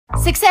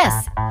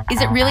Success. Is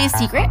it really a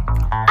secret?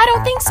 I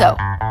don't think so.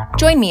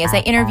 Join me as I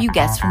interview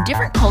guests from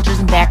different cultures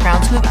and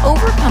backgrounds who have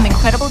overcome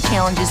incredible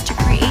challenges to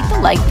create the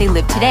life they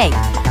live today.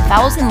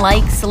 1,000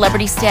 likes,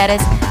 celebrity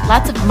status,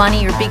 lots of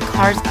money, or big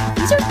cars,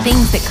 these are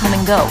things that come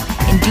and go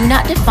and do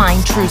not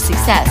define true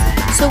success.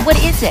 So what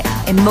is it?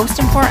 And most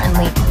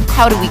importantly,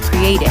 how do we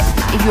create it?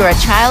 If you're a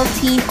child,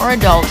 teen, or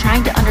adult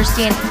trying to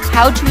understand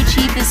how to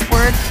achieve this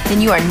word,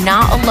 then you are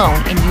not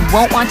alone and you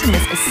won't want to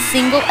miss a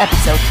single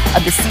episode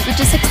of The Secret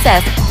to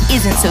Success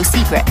Isn't So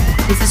Secret.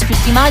 This is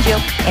Christy Maggio,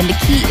 and the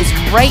key is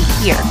right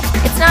here.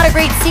 It's not a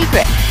great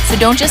secret, so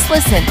don't just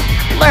listen,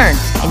 learn,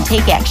 and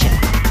take action.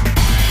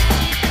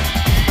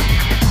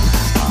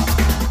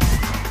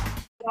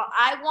 Well,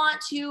 I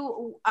want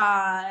to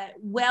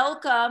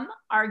welcome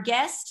our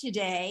guest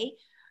today.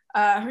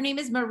 Her name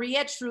is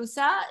Maria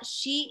Trusa.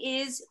 She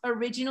is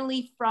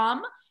originally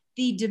from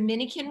the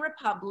Dominican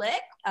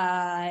Republic,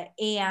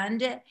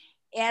 and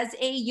as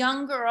a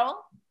young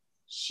girl,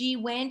 she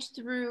went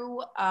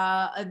through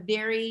a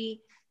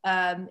very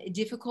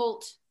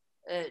difficult,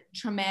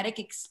 traumatic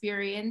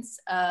experience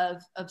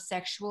of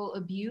sexual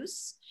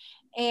abuse.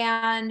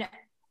 And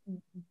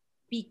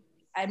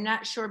I'm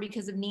not sure,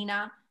 because of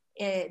Nina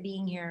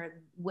being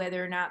here,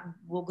 whether or not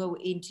we'll go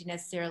into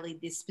necessarily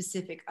the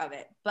specific of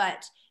it,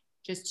 but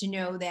just to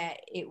know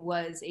that it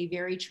was a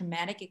very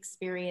traumatic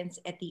experience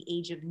at the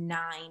age of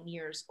 9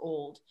 years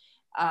old,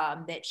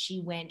 that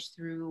she went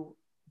through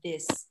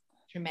this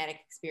traumatic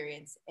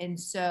experience, and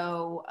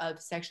so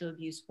of sexual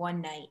abuse one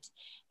night.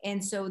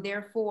 And so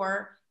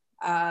therefore,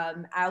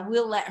 I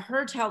will let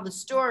her tell the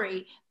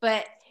story,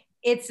 but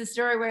it's a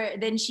story where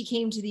then she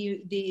came to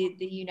the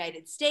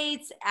United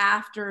States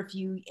after a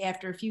few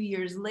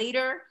years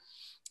later,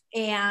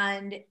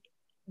 and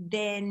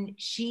then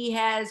she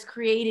has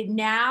created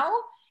now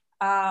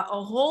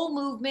a whole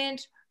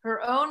movement,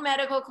 her own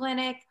medical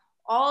clinic,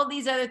 all of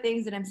these other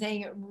things, and I'm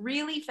saying it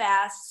really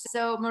fast.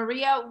 So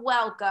Maria,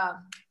 welcome.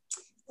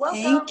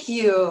 Thank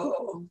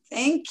you.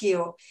 Thank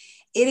you.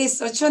 It is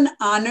such an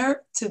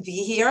honor to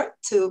be here.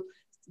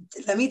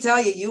 Let me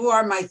tell you, you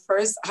are my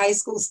first high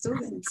school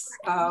student,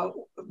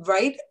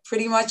 right?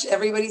 Pretty much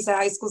everybody's a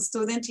high school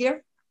student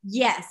here.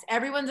 Yes,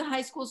 everyone's a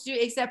high school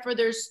student except for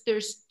there's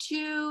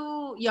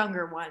two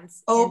younger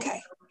ones.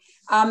 Okay.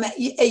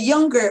 A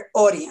younger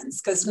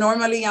audience, because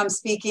normally I'm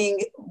speaking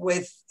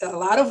with a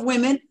lot of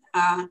women.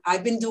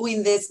 I've been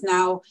doing this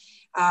now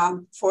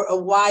for a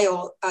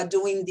while,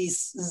 doing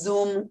these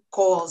Zoom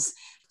calls.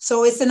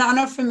 So it's an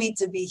honor for me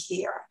to be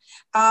here.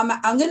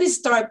 I'm going to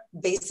start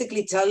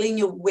basically telling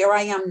you where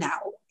I am now,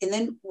 and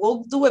then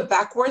we'll do it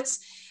backwards.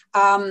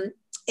 And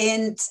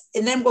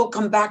then we'll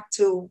come back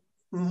to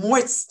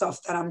more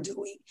stuff that I'm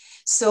doing.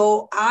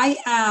 So I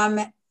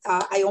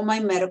own my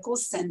medical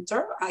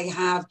center. I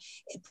have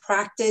a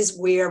practice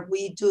where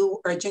we do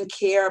urgent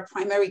care,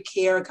 primary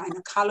care,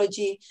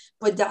 gynecology,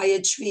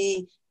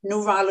 podiatry,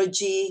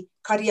 neurology,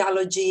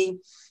 cardiology,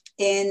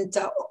 and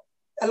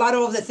a lot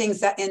of the things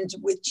that end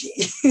with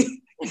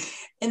G.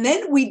 And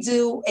then we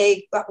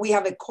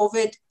have a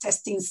COVID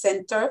testing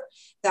center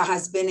that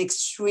has been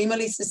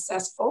extremely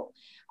successful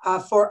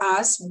for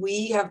us.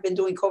 We have been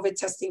doing COVID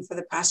testing for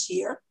the past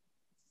year.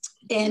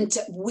 And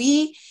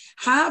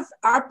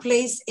our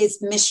place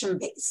is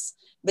mission-based.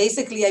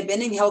 Basically, I've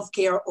been in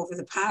healthcare over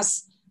the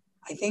past,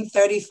 I think,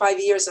 35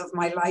 years of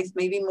my life,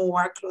 maybe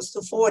more, close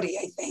to 40,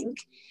 I think.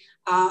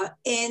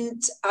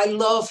 And I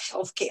love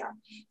healthcare.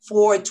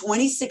 For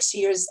 26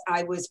 years,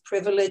 I was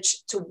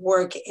privileged to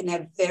work in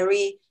a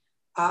very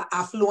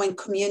affluent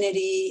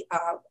community.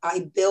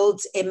 I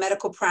built a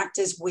medical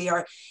practice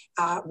where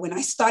when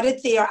I started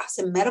there as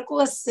a medical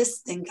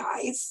assistant,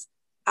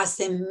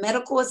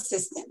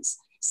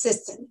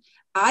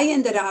 I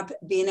ended up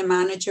being a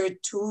manager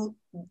two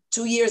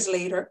years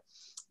later.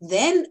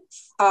 Then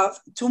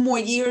 2 more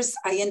years,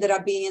 I ended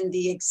up being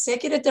the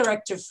executive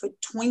director for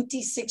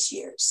 26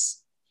 years.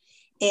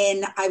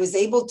 And I was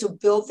able to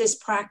build this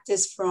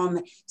practice from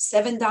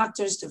 7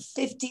 doctors to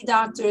 50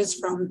 doctors,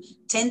 from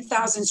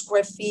 10,000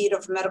 square feet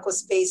of medical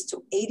space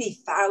to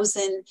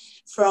 80,000,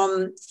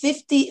 from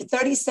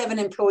 37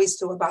 employees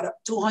to about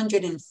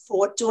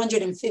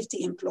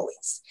 250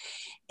 employees.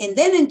 And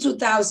then in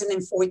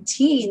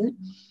 2014,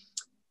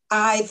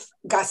 I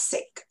got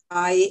sick.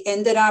 I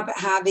ended up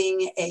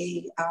having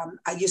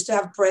I used to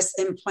have breast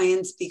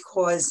implants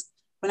because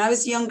when I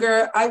was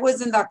younger, I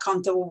wasn't that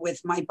comfortable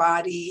with my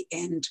body.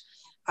 And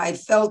I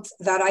felt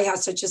that I had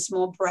such a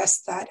small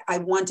breast that I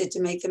wanted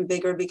to make them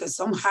bigger because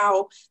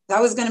somehow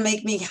that was going to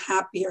make me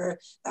happier.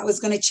 That was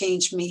going to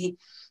change me.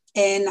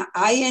 And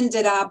I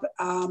ended up,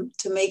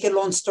 to make a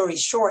long story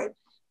short,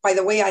 by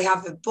the way, I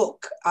have a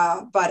book,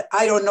 but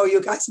I don't know,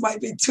 you guys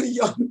might be too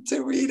young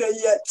to read it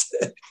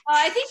yet.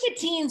 I think the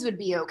teens would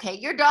be okay.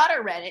 Your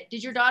daughter read it.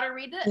 Did your daughter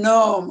read it?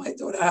 No, my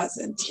daughter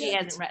hasn't. She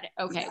hasn't read it.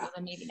 Okay, yeah. Well,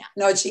 then maybe not.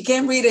 No, she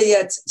can't read it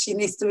yet. She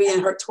needs to be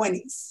in her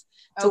 20s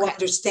to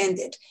understand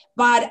it.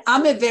 But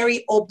I'm a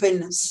very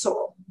open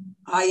soul.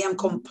 I am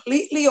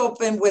completely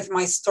open with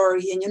my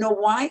story. And you know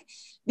why?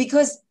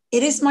 Because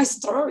it is my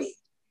story.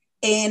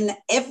 And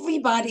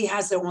everybody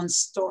has their own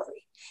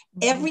story.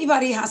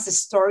 Everybody has a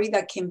story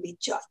that can be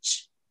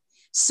judged.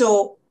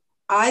 So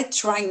I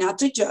try not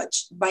to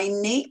judge by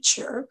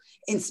nature,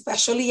 and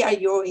especially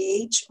at your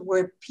age,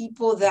 where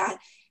people that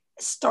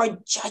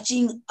start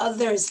judging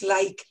others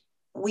like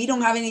we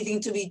don't have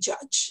anything to be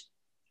judged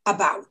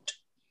about.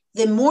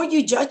 The more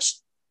you judge,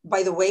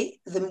 by the way,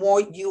 the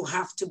more you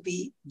have to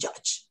be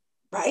judged,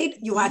 right?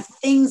 You have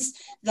things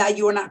that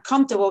you're not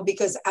comfortable,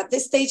 because at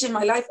this stage in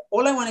my life,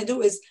 all I want to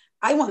do is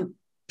I want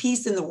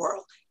peace in the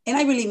world. And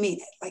I really mean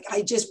it. Like,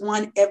 I just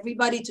want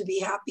everybody to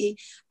be happy.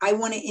 I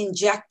want to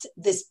inject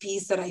this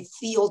peace that I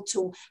feel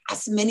to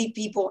as many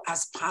people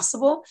as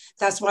possible.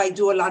 That's why I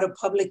do a lot of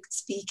public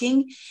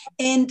speaking.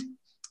 And,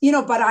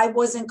 but I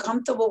wasn't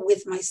comfortable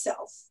with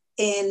myself.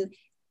 And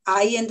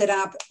I ended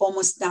up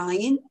almost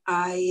dying.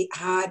 I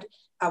had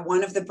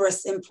one of the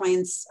breast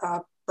implants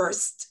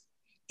burst.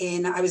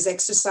 And I was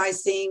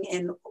exercising,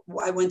 and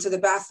I went to the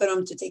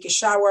bathroom to take a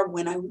shower.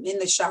 When I'm in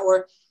the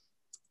shower,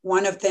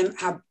 one of them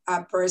had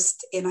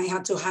burst, and I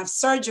had to have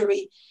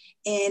surgery.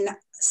 And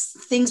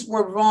things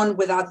were wrong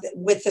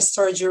with the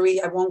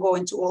surgery. I won't go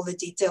into all the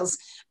details,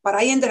 but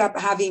I ended up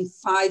having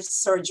 5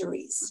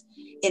 surgeries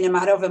in a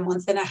matter of a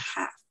month and a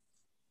half.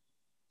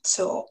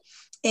 So,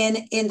 and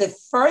in the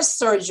first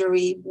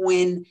surgery,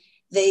 when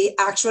they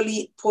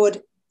actually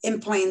put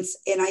implants,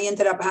 and I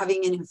ended up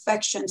having an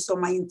infection, so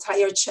my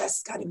entire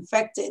chest got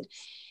infected.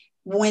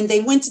 When they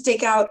went to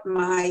take out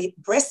my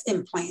breast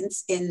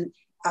implants and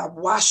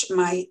wash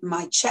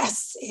my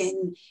chest,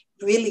 and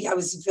really I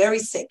was very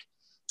sick.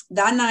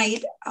 That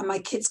night, my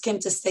kids came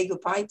to say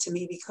goodbye to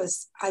me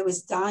because I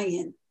was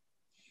dying.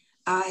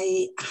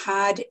 I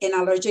had an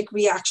allergic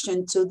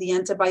reaction to the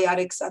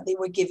antibiotics that they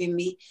were giving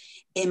me,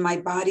 and my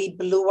body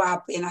blew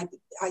up, and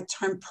I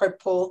turned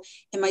purple,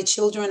 and my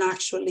children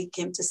actually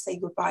came to say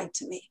goodbye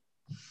to me.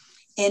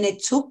 And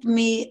it took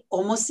me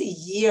almost a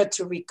year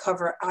to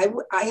recover.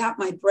 I had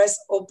my breast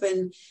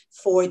open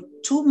for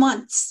 2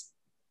 months.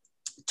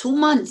 2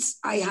 months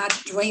I had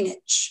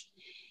drainage.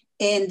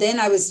 And then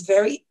I was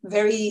very,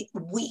 very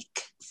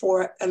weak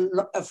for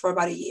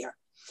about a year.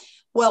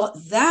 Well,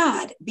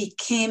 that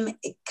became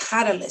a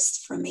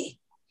catalyst for me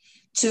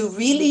to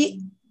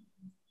really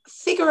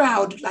figure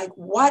out, like,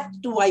 what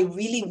do I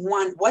really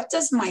want? What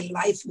does my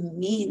life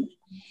mean?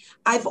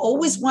 I've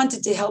always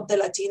wanted to help the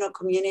Latino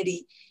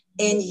community,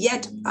 and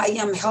yet I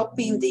am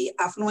helping the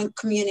affluent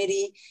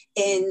community.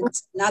 And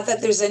not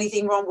that there's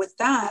anything wrong with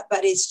that,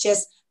 but it's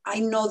just, I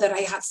know that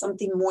I have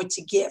something more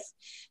to give.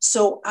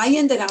 So I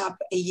ended up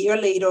a year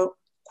later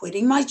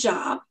quitting my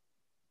job,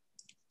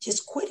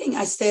 just quitting.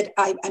 I said,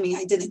 I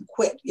didn't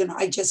quit,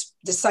 I just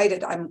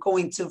decided I'm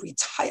going to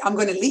retire. I'm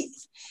going to leave.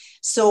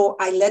 So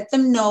I let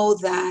them know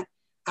that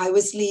I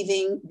was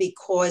leaving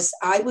because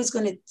I was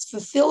going to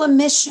fulfill a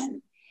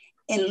mission.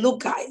 And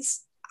look,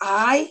 guys,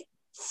 I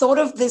thought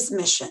of this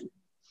mission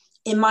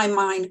in my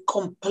mind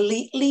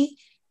completely,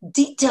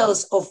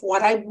 details of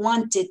what I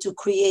wanted to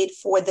create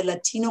for the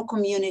Latino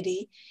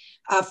community,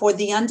 for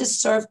the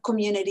underserved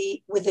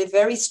community, with a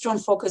very strong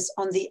focus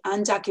on the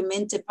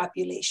undocumented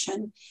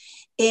population.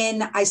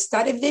 And I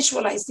started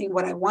visualizing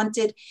what I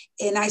wanted.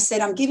 And I said,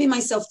 I'm giving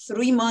myself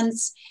 3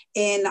 months.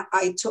 And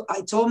I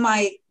told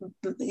my,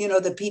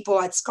 the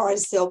people at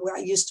Scarsdale, where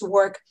I used to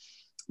work,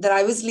 that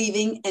I was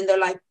leaving. And they're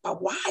like,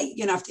 but why?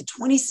 After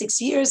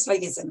 26 years,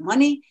 like, is it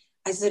money?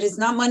 I said, it's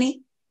not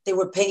money. They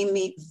were paying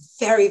me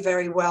very,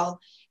 very well.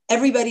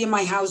 Everybody in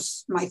my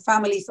house, my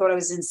family, thought I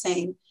was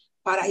insane.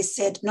 But I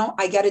said, no,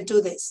 I got to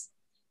do this,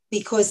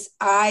 because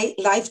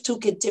life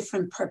took a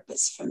different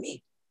purpose for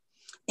me.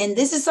 And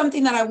this is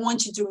something that I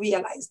want you to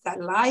realize,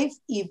 that life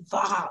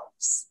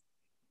evolves.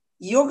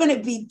 You're going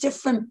to be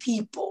different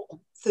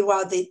people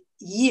throughout the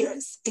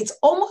years. It's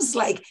almost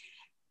like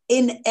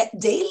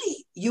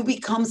daily, you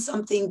become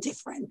something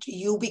different.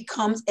 You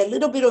become, a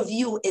little bit of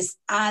you is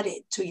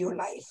added to your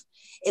life.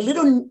 A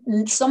little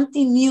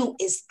something new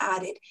is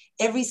added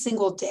every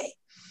single day.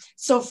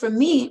 So for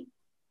me,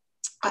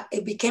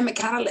 it became a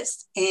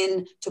catalyst.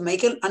 And to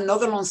make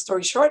another long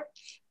story short,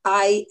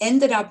 I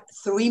ended up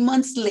 3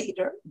 months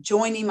later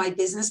joining my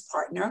business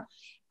partner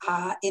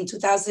in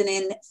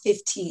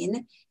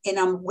 2015. And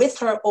I'm with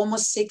her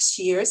almost 6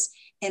 years.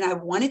 And I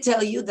want to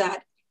tell you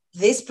that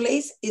this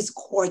place is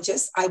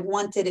gorgeous. I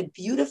wanted a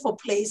beautiful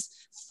place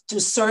to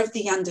serve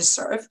the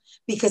underserved,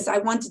 because I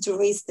wanted to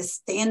raise the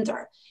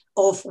standard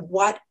of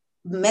what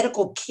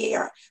medical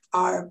care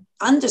our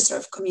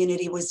underserved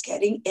community was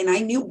getting. And I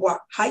knew what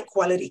high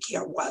quality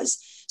care was.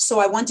 So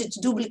I wanted to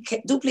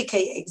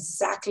duplicate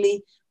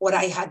exactly what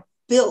I had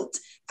built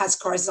as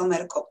Carsdale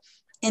Medical.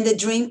 And the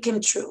dream came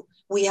true.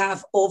 We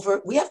have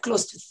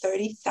close to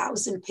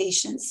 30,000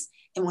 patients.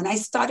 And when I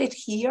started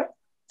here,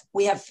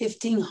 we have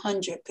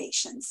 1,500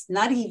 patients,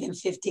 not even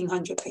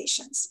 1,500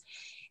 patients.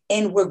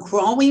 And we're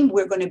growing.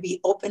 We're going to be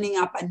opening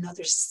up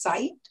another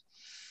site.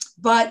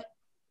 But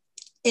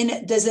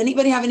does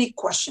anybody have any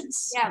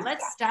questions? Yeah,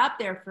 let's stop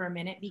there for a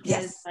minute,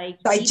 because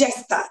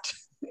digest that.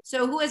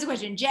 So who has a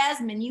question?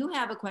 Jasmine, you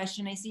have a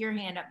question. I see your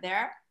hand up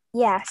there.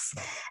 Yes.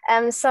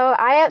 So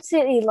I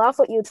absolutely love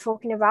what you were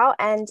talking about.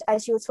 And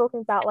as you were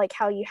talking about like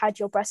how you had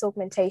your breast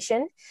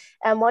augmentation,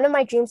 one of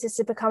my dreams is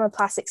to become a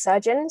plastic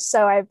surgeon.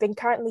 So I've been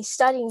currently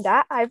studying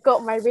that. I've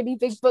got my really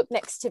big book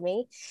next to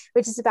me,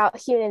 which is about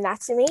human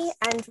anatomy.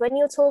 And when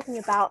you're talking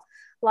about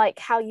like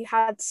how you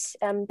had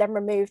them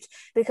removed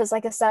because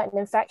like a certain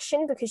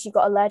infection because you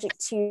got allergic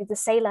to the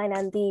saline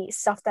and the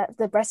stuff that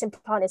the breast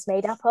implant is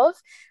made up of,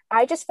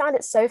 I just found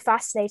it so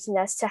fascinating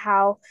as to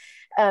how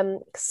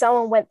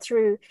someone went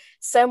through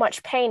so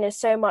much pain and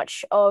so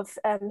much of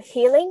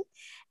healing,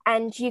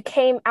 and you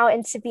came out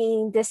into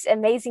being this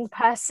amazing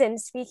person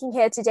speaking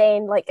here today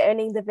and like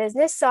owning the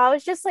business. So I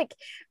was just like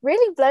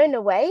really blown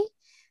away.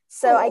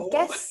 So I Oh,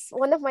 guess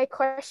one of my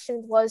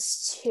questions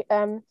was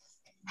to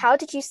how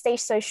did you stay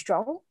so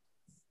strong?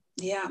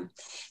 yeah.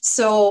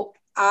 So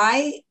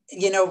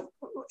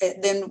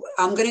then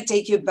I'm going to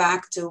take you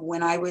back to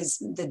when I was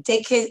the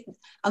decade.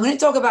 I'm going to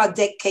talk about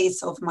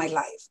decades of my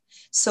life.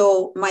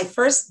 So my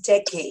first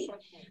decade,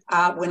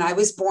 when I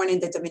was born in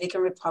the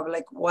Dominican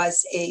Republic,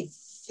 was a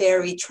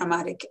very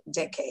traumatic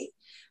decade.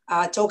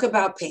 Talk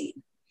about pain.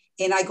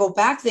 And I go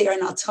back there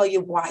and I'll tell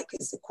you why,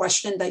 because the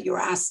question that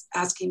you're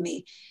asking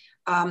me,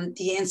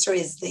 the answer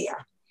is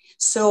there.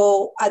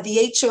 So at the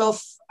age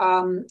of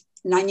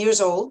 9 years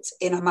old,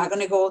 and I'm not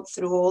going to go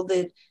through all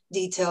the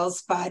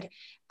details, but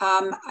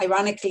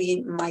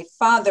ironically, my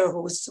father,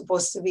 who was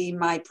supposed to be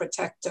my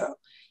protector,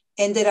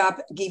 ended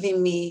up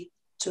giving me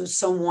to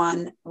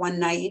someone one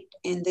night,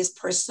 and this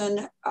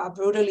person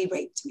brutally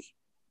raped me,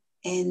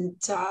 and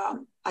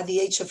at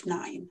the age of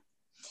 9,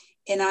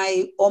 and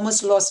I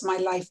almost lost my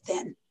life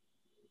then.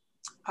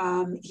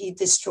 He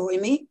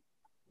destroyed me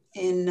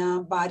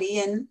in body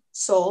and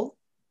soul.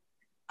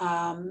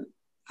 Um,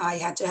 I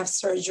had to have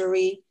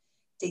surgery.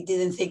 They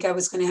didn't think I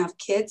was going to have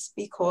kids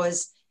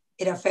because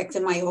it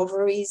affected my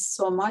ovaries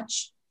so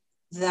much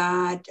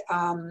that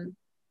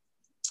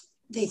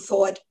they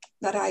thought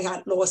that I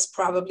had lost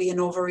probably an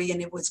ovary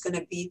and it was going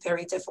to be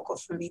very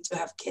difficult for me to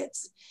have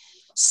kids.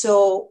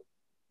 So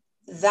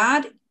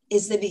that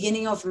is the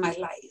beginning of my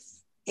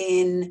life.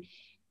 And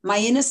my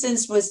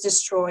innocence was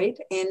destroyed.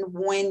 And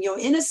when your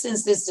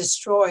innocence is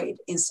destroyed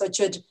in such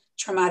a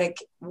traumatic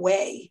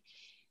way,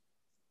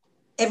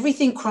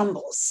 everything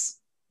crumbles.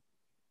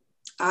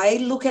 I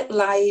look at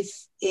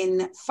life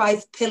in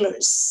 5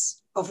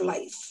 pillars of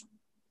life.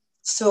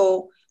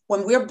 So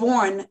when we're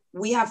born,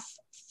 we have,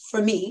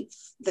 for me,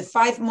 the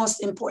 5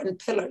 most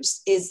important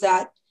pillars is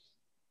that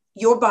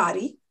your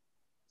body.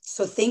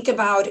 So think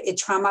about a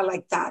trauma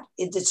like that.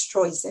 It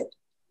destroys it.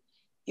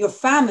 Your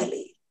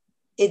family,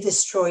 it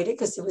destroyed it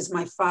because it was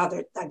my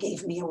father that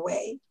gave me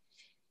away.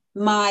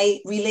 My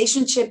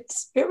relationship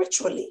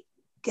spiritually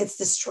gets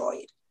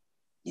destroyed.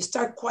 You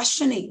start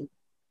questioning,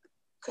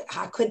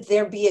 how could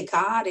there be a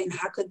God and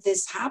how could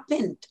this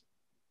happen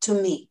to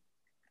me?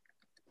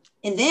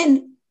 And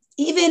then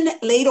even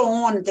later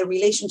on, the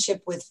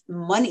relationship with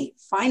money,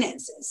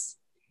 finances,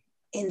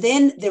 and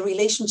then the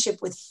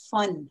relationship with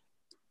fun.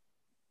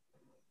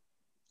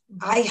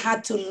 I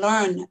had to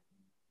learn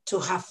to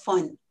have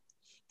fun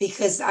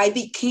because I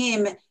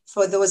became,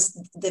 for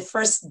the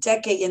first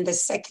decade and the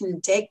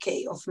second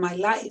decade of my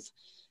life,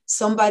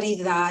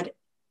 somebody that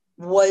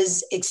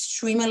was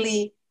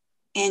extremely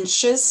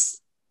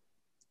anxious,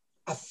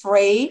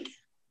 afraid,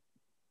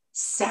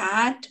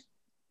 sad,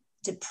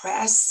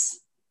 depressed,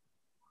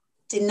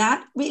 did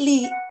not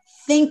really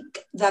think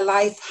that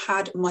life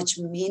had much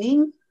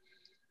meaning.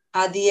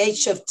 At the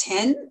age of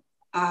 10,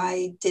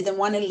 I didn't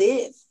want to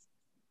live.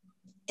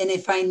 And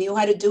if I knew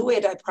how to do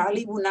it, I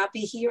probably would not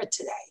be here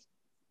today.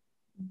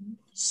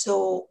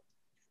 So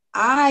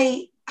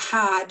I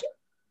had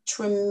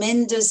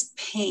tremendous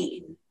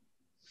pain.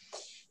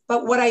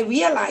 But what I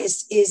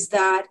realized is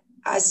that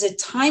as the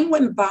time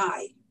went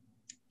by,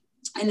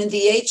 and in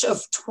the age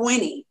of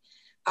 20,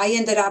 I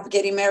ended up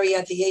getting married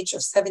at the age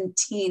of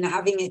 17,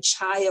 having a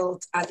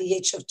child at the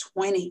age of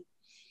 20.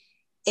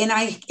 And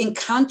I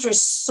encountered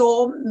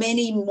so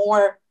many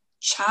more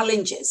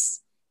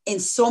challenges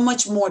and so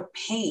much more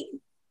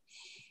pain.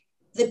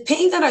 The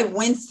pain that I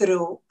went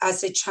through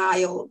as a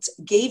child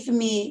gave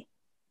me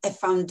a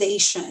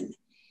foundation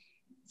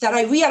that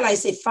I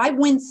realized if I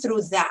went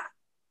through that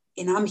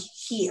and I'm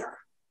here,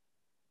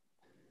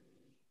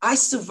 I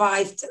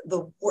survived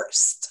the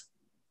worst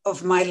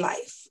of my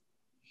life.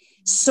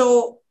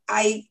 So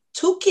I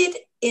took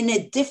it in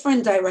a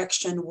different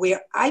direction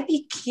where I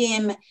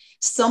became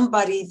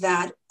somebody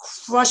that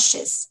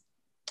crushes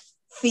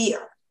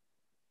fear.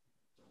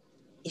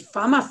 If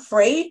I'm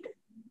afraid,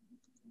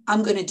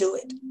 I'm going to do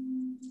it.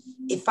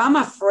 If I'm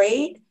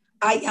afraid,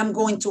 I am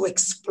going to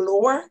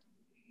explore.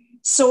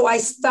 So I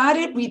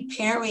started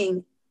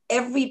repairing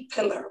every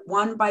pillar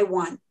one by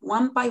one,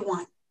 one by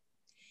one.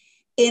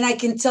 And I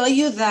can tell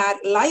you that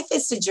life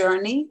is a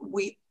journey.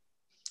 We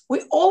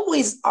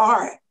always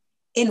are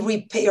in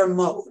repair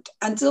mode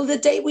until the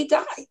day we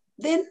die.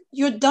 Then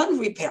you're done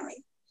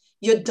repairing.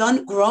 You're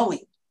done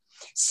growing.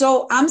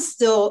 So I'm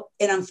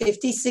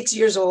 56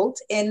 years old,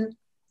 and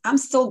I'm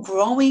still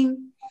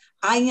growing.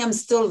 I am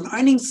still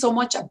learning so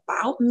much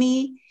about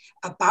me.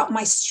 about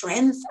my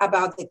strength,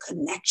 about the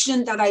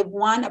connection that I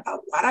want,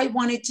 about what I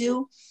want to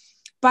do.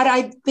 But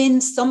I've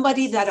been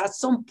somebody that at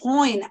some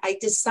point I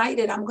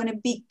decided I'm going to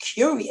be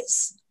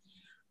curious.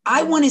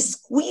 I want to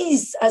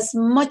squeeze as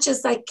much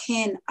as I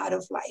can out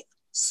of life,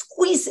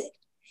 squeeze it.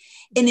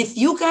 And if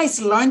you guys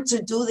learn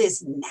to do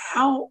this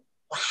now,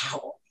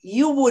 wow,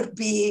 you would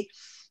be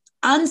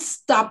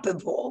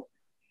unstoppable.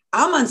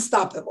 I'm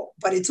unstoppable,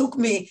 but it took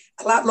me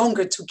a lot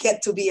longer to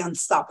get to be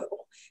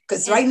unstoppable.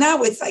 Because right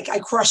now it's like I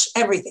crush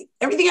everything.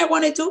 Everything I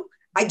want to do,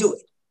 I do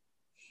it.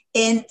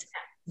 And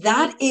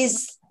that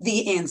is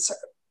the answer.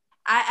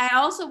 I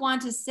also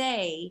want to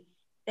say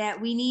that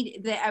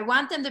I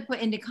want them to put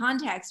into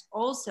context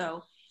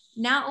also,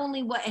 not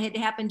only what had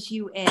happened to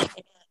you at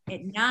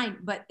 9,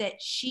 but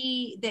that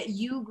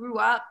you grew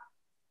up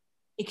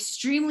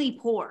extremely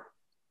poor,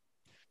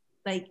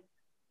 like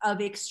of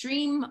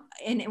extreme,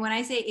 and when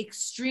I say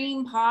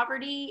extreme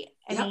poverty,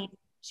 I mean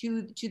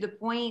to the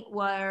point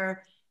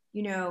where,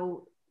 you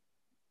know,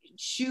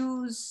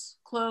 shoes,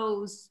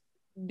 clothes,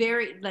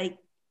 very like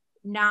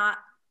not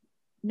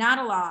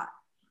a lot,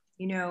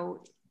 you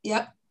know.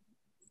 Yep.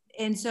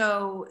 And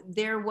so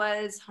there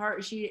was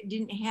hard, she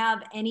didn't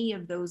have any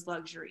of those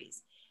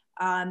luxuries.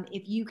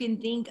 If you can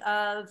think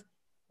of,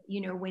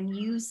 you know, when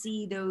you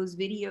see those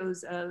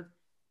videos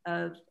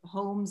of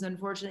homes,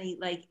 unfortunately,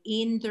 like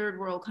in third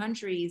world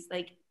countries,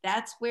 like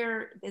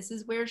this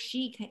is where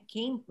she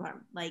came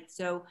from. Like,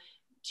 so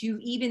to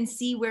even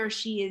see where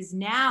she is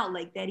now,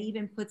 like that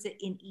even puts it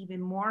in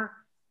even more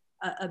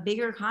a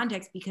bigger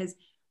context, because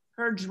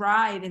her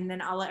drive, and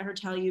then I'll let her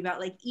tell you about,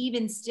 like,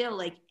 even still,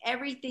 like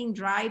everything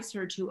drives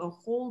her to a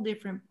whole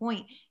different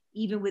point,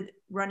 even with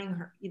running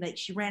her, like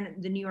she ran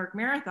the New York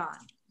Marathon.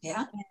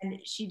 Yeah. And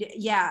she did.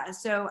 Yeah.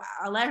 So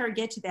I'll let her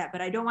get to that,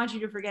 but I don't want you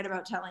to forget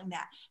about telling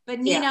that. But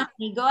Nina,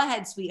 go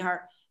ahead,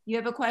 sweetheart. You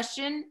have a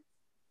question?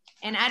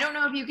 And I don't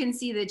know if you can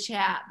see the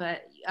chat,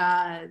 but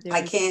I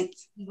can't.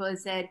 People have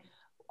said,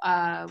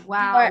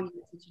 wow, you're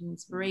such an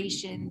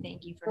inspiration.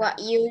 Thank you for what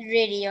you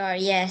really are.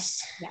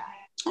 Yes. Yeah.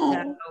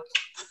 Oh.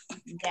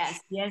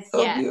 Yes.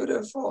 So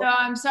beautiful. So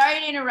I'm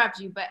sorry to interrupt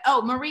you, but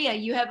Maria,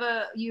 you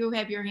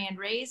have your hand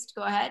raised.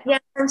 Go ahead.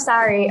 Yes, I'm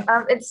sorry.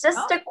 It's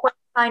just a quick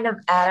kind of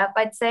add up,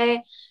 I'd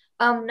say.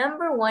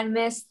 Number one,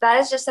 Miss, that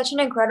is just such an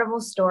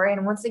incredible story.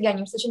 And once again,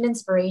 you're such an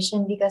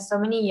inspiration, because so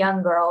many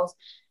young girls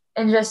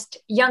and just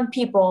young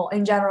people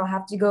in general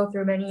have to go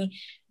through many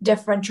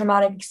different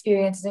traumatic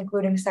experiences,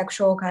 including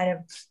sexual kind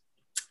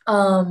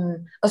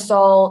of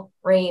assault,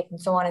 rape, and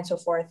so on and so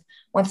forth.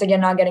 Once again,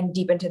 not getting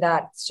deep into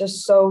that. It's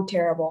just so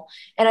terrible.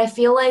 And I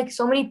feel like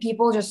so many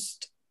people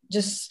just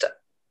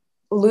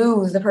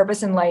lose the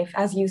purpose in life,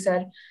 as you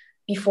said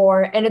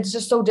before. And it's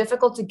just so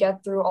difficult to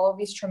get through all of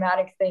these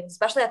traumatic things,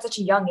 especially at such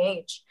a young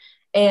age.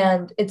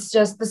 And it's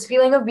just this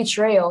feeling of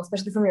betrayal,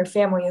 especially from your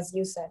family, as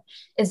you said.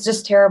 It's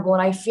just terrible.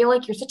 And I feel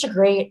like you're such a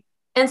great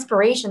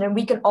inspiration, and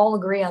we can all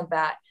agree on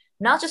that.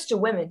 Not just to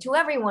women, to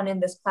everyone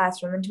in this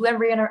classroom, and to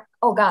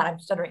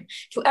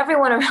to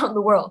everyone around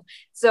the world.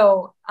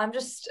 So I'm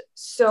just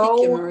so.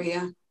 Thank you,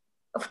 Maria.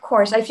 Of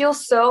course, I feel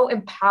so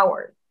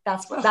empowered.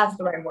 That's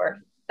the right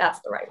word. That's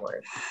the right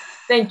word.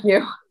 Thank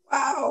you.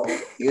 Wow,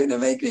 you're gonna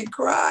make me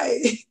cry.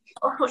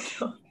 Oh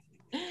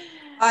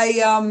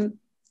no.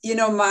 You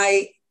know,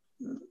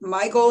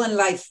 my goal in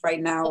life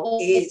right now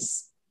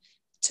is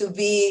to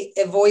be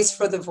a voice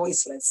for the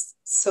voiceless.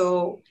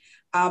 So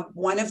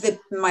one of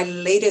my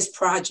latest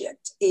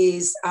project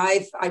is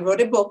I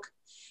wrote a book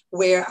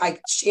where I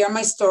share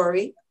my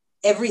story,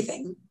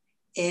 everything,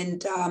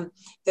 and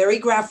very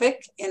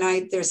graphic.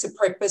 And there's a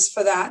purpose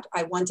for that.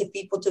 I wanted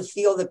people to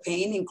feel the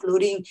pain,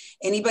 including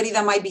anybody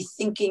that might be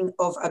thinking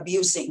of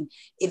abusing.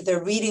 If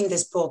they're reading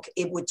this book,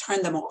 it would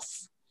turn them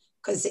off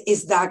because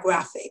it's that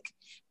graphic.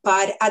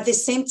 But at the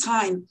same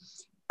time,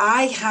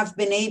 I have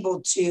been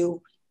able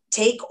to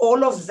take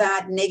all of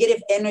that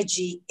negative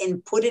energy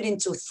and put it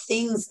into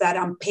things that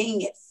I'm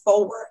paying it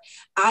forward.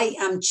 I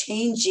am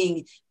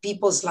changing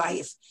people's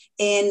life.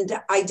 And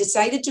I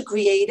decided to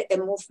create a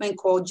movement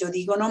called Yo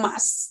Digo No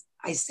Más.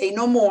 I say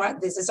no more.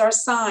 This is our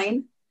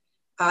sign.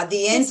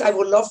 The end, I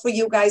would love for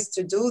you guys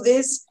to do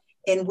this,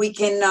 and we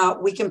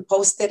can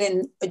post it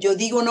in Yo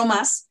Digo No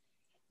Más.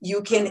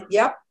 You can,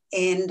 yep.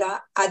 And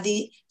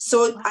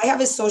so I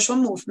have a social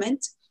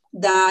movement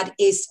that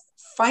is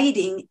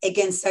fighting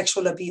against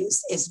sexual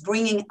abuse, is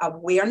bringing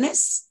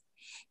awareness.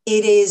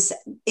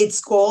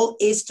 Its goal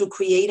is to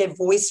create a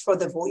voice for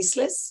the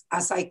voiceless,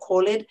 as I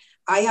call it.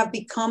 I have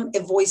become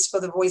a voice for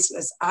the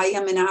voiceless. I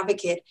am an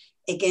advocate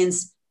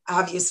against,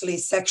 obviously,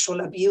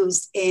 sexual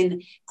abuse,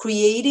 and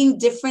creating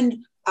different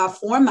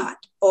format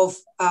of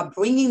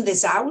bringing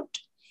this out.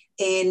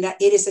 And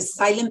it is a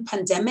silent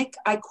pandemic,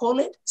 I call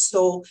it.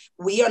 So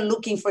we are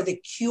looking for the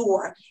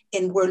cure,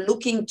 and we're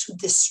looking to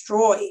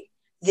destroy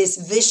this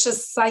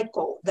vicious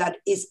cycle that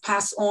is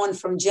passed on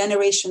from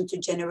generation to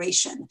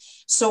generation.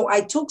 So I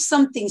took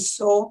something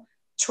so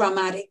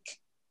traumatic,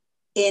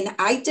 and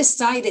I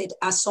decided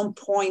at some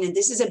point, and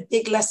this is a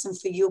big lesson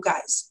for you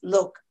guys,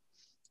 look,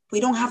 we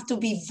don't have to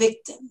be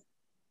victim.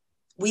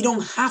 We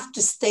don't have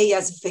to stay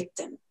as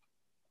victim.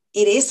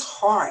 It is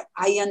hard,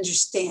 I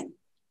understand.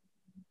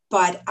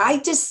 But I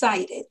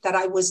decided that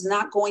I was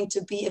not going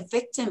to be a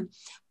victim.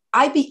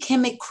 I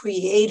became a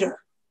creator.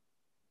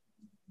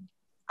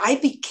 I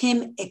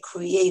became a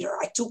creator.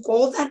 I took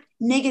all that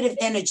negative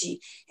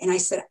energy and I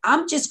said,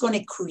 I'm just going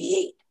to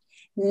create.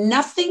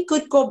 Nothing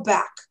could go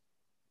back.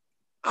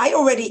 I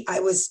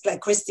was,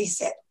 like Christy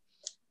said,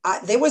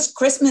 there was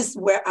Christmas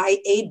where I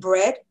ate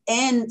bread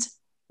and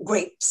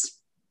grapes.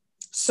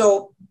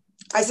 So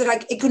I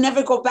said, it could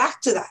never go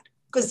back to that.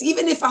 Because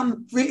even if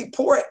I'm really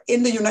poor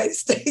in the United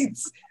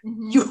States,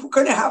 you're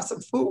going to have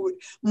some food.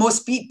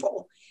 Most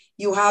people,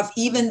 you have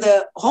even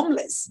the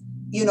homeless,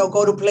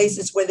 go to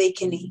places where they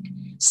can eat.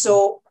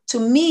 So to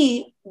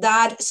me,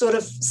 that sort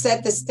of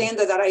set the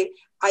standard that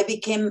I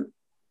became,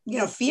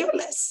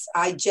 fearless.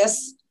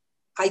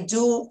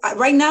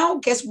 Right now,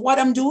 guess what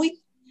I'm doing?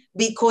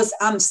 Because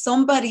I'm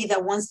somebody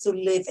that wants to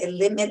live a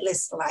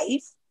limitless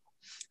life.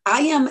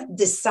 I am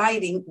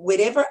deciding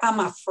whatever I'm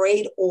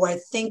afraid or I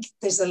think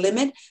there's a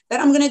limit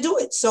that I'm going to do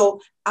it. So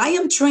I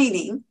am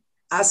training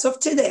as of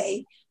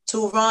today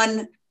to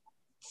run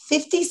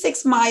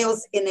 56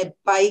 miles in a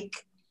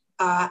bike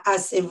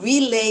as a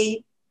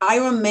relay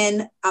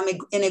Ironman. I'm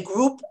in a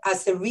group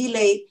as a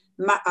relay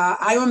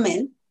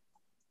Ironman.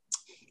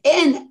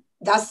 And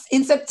that's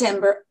in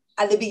September.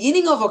 At the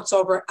beginning of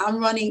October, I'm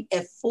running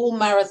a full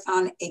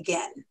marathon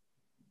again.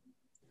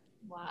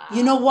 Wow.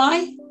 You know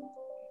why?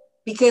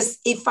 Because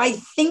if I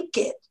think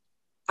it,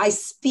 I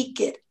speak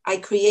it, I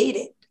create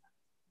it.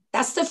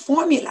 That's the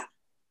formula.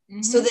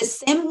 Mm-hmm. So the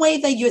same way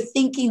that you're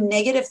thinking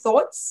negative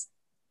thoughts,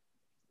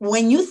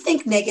 when you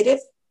think negative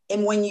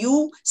and when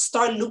you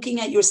start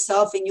looking at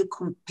yourself and you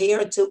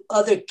compare to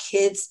other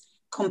kids,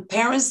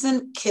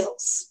 comparison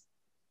kills.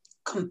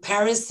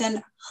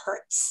 Comparison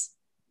hurts.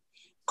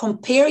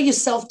 Compare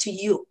yourself to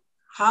you.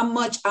 How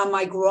much am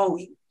I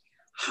growing?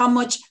 How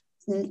much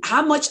am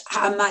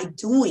I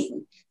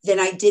doing than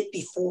I did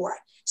before?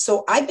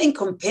 So I've been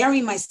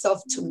comparing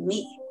myself to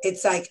me.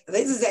 It's like,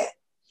 this is it.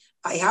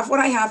 I have what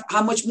I have.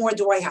 How much more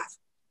do I have?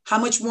 How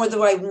much more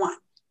do I want?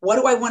 What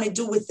do I want to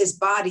do with this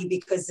body?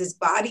 Because this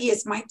body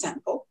is my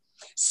temple.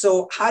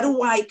 So how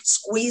do I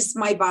squeeze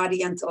my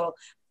body until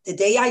the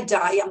day I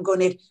die? I'm going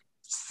to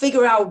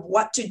figure out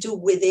what to do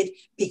with it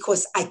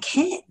because I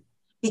can.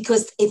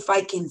 Because if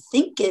I can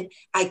think it,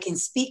 I can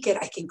speak it,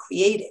 I can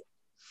create it.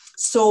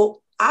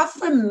 So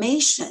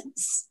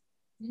affirmations,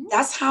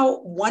 that's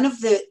how one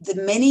of the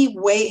many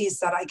ways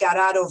that I got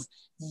out of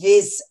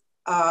this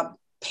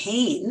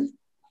pain,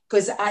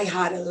 because I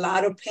had a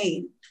lot of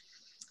pain,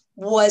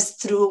 was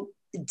through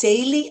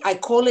daily, I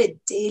call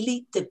it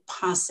daily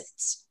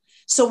deposits.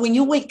 So when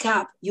you wake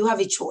up, you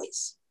have a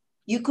choice.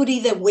 You could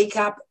either wake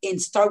up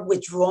and start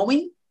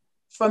withdrawing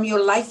from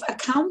your life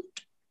account,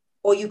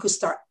 or you could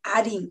start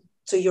adding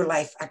to your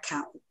life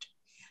account.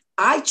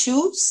 I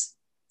choose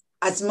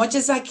as much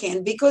as I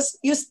can because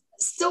you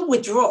still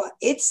withdraw.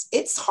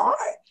 It's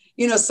hard.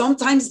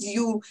 Sometimes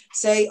you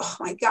say, oh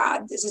my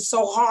God, this is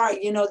so hard.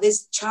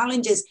 This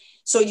challenges.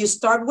 So you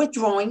start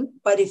withdrawing,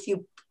 but if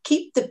you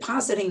keep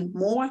depositing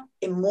more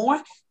and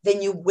more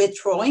than you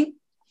withdrawing,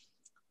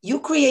 you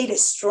create a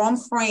strong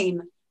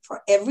frame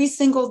for every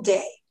single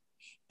day.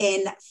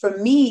 And for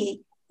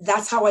me,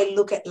 that's how I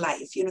look at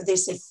life.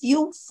 There's a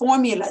few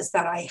formulas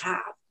that I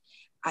have.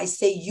 I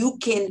say you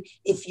can,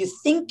 if you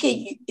think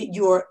it,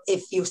 you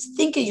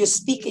speak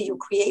it, you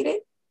create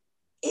it.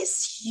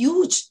 It's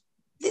huge.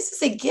 This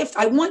is a gift.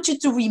 I want you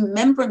to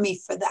remember me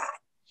for that.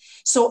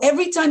 So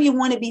every time you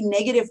want to be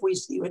negative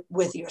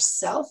with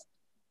yourself,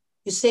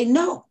 you say,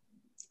 no,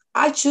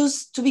 I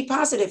choose to be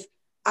positive.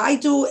 I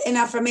do an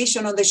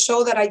affirmation on the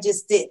show that I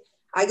just did.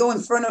 I go in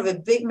front of a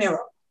big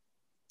mirror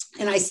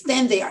and I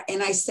stand there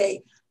and I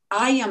say,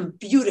 I am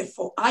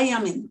beautiful. I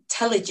am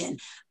intelligent.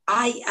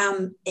 I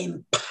am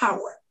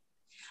empowered.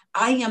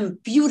 I am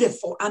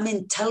beautiful. I'm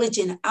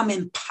intelligent. I'm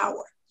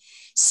empowered.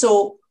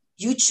 So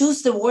you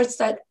choose the words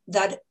that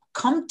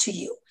come to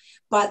you.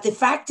 But the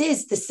fact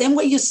is, the same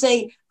way you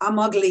say, I'm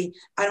ugly,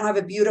 I don't have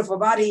a beautiful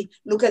body.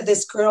 Look at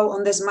this girl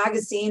on this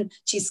magazine.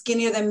 She's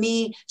skinnier than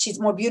me. She's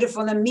more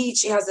beautiful than me.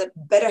 She has a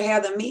better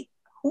hair than me.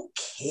 Who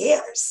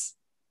cares?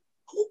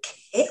 Who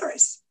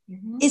cares?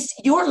 Mm-hmm. It's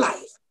your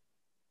life.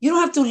 You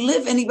don't have to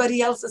live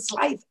anybody else's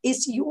life.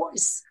 It's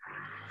yours.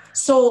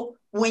 So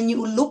when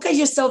you look at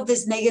yourself,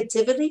 this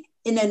negativity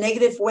in a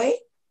negative way,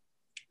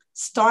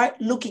 start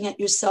looking at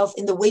yourself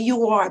in the way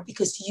you are,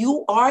 because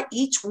you are,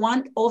 each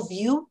one of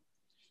you,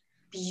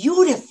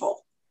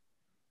 beautiful.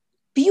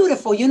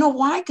 Beautiful. You know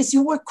why? Because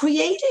you were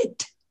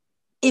created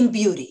in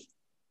beauty.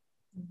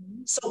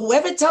 Mm-hmm. So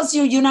whoever tells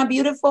you you're not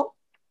beautiful,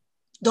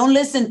 don't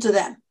listen to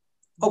them.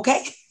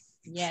 Okay?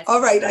 Yes.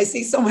 All right. I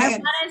see some hands. I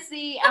want to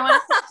see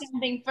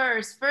something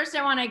first. First,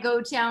 I want to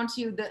go down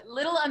to the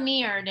little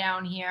Amir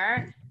down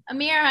here.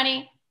 Amir,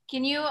 honey,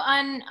 can you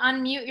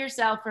unmute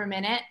yourself for a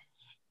minute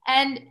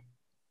and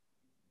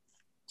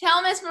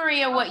tell Miss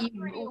Maria about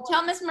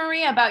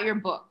your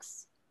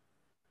books.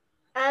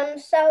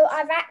 So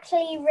I've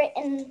actually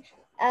written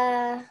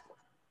 5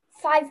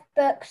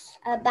 books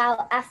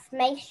about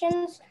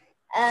affirmations.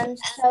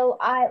 So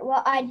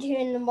what I do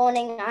in the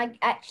morning, I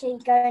actually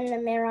go in the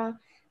mirror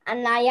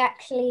and I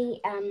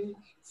actually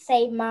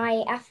say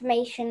my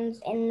affirmations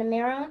in the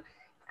mirror,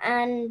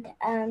 and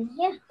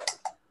yeah.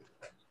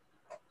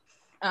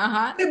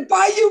 And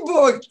buy you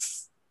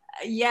books.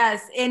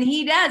 Yes, and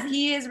he does.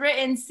 He has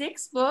written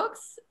 6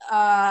 books.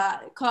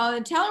 Tell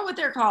her what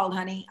they're called,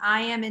 honey.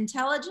 I Am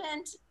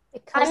Intelligent.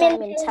 Because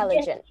I'm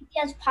intelligent.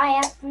 Yes, pi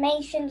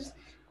affirmations.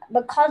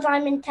 Because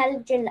I'm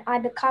intelligent, I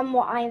become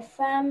what I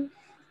affirm,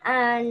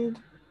 and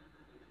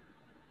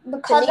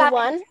because I'm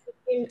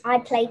intelligent, I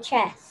play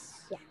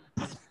chess.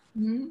 Yeah.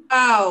 Mm-hmm.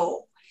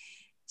 Wow,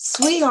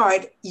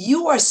 sweetheart,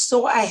 you are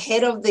so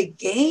ahead of the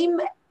game,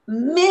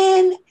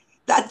 man.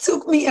 That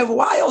took me a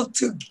while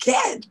to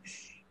get,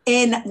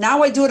 and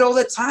now I do it all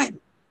the time.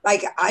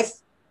 Like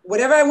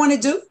whatever I want to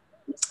do,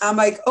 I'm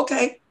like,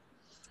 okay,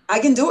 I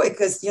can do it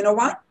because you know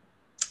what?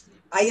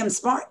 I am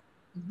smart.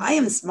 I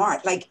am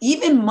smart. Like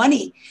even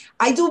money,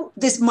 I do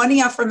this money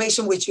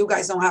affirmation, which you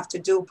guys don't have to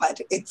do,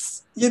 but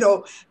it's,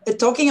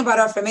 talking about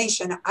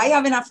affirmation. I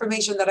have an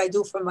affirmation that I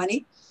do for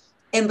money.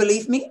 And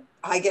believe me,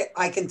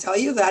 I can tell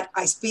you that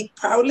I speak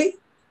proudly.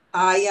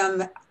 I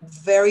am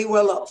very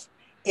well off.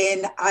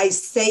 And I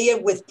say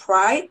it with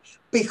pride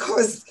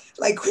because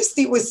like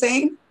Christy was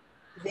saying,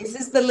 this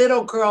is the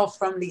little girl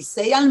from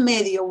Licey al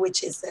Medio,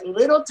 which is a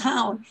little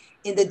town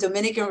in the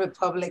Dominican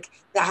Republic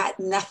that had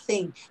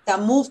nothing, that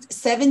moved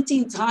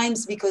 17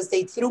 times because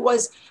they threw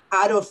us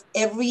out of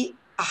every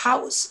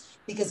house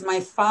because my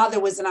father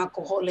was an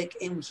alcoholic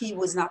and he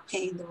was not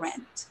paying the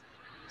rent.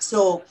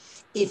 So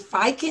if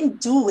I can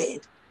do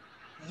it,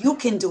 you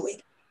can do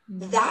it.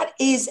 That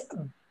is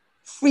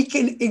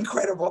freaking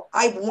incredible.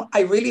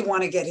 I really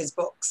want to get his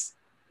books.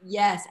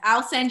 Yes,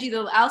 I'll send you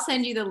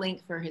the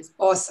link for his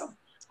book. Awesome.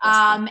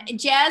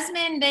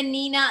 Jasmine, then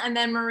Nina, and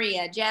then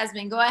Maria.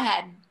 Jasmine, go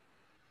ahead.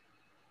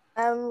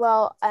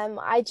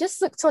 I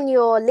just looked on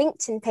your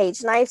LinkedIn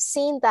page and I've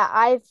seen that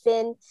I've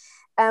been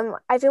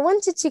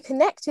wanted to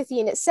connect with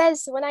you, and it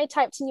says when I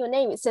typed in your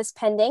name, it says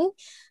pending.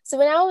 So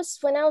when I was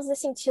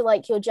listening to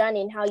like your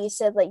journey and how you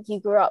said like you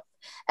grew up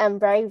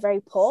very, very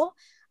poor,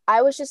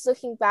 I was just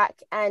looking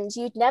back, and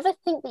you'd never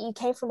think that you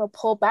came from a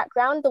poor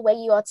background, the way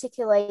you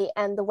articulate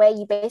and the way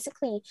you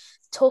basically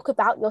talk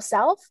about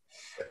yourself.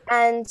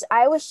 And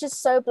I was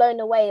just so blown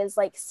away as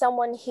like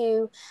someone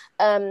who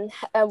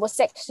was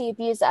sexually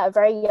abused at a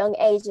very young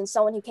age, and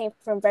someone who came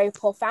from a very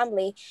poor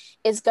family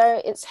has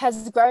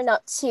grown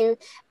up to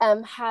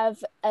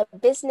have a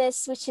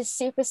business which is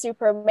super,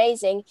 super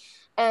amazing.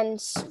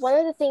 And one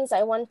of the things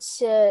I want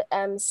to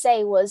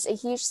say was a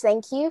huge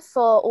thank you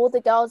for all the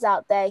girls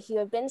out there who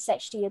have been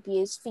sexually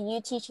abused, for you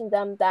teaching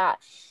them that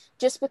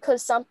just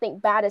because something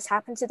bad has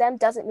happened to them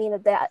doesn't mean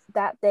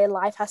that their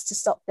life has to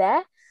stop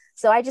there.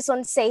 So I just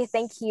want to say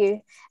thank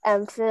you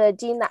for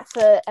doing that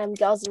for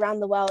girls around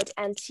the world,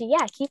 and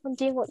to keep on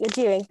doing what you're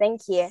doing.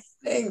 Thank you.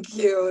 Thank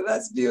you.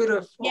 That's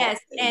beautiful. Yes,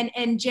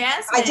 and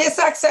Jasmine. I just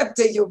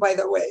accepted you, by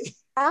the way.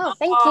 Oh,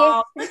 thank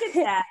you. Look at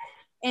that.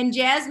 And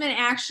Jasmine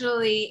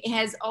actually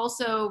has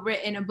also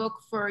written a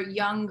book for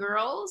young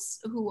girls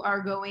who are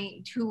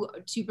going to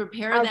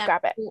prepare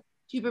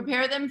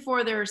them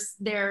for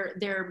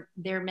their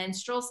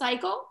menstrual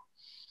cycle.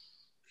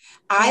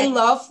 I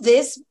love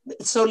this.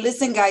 So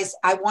listen, guys,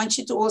 I want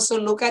you to also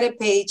look at a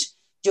page,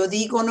 Yo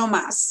Digo No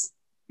Más.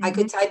 I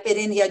could type it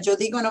in here,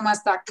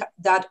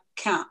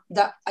 yodigonomas.com.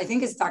 I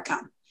think it's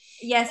 .com.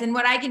 Yes, and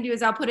what I can do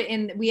is I'll put it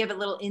in, we have a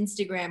little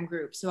Instagram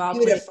group, so I'll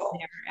Beautiful. Put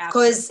it in there.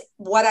 Because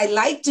what I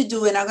like to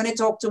do, and I'm going to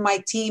talk to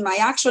my team, I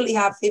actually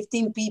have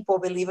 15 people,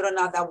 believe it or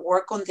not, that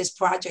work on this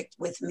project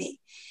with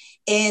me.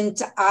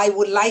 And I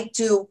would like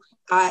to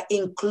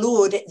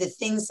include the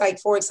things like,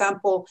 for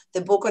example,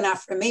 the book on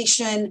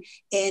affirmation,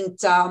 and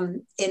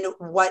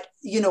what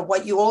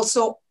you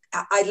also,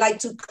 I'd like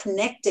to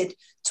connect it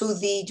to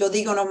the Yo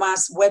Digo No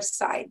Más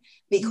website,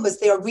 because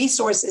there are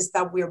resources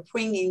that we're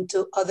bringing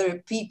to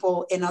other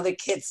people and other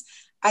kids.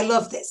 I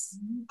love this.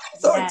 I'm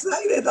so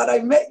excited that I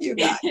met you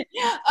guys.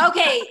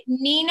 Okay,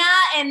 Nina,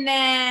 and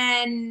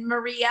then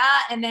Maria,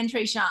 and then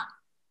Trayshawn.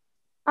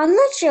 I'm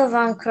not sure if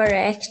I'm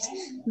correct,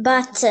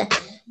 but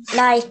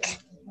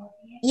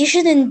you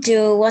shouldn't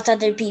do what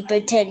other people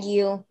tell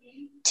you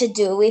to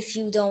do if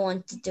you don't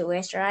want to do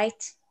it,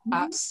 right?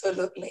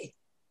 Absolutely.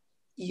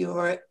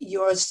 You're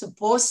not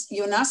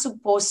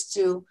supposed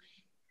to,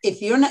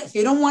 if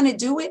you don't want to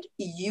do it,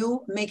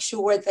 you make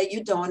sure that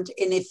you don't.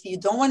 And if you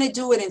don't want to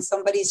do it and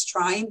somebody's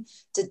trying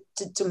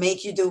to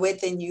make you do it,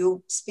 then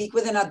you speak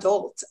with an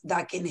adult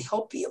that can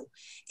help you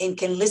and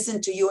can listen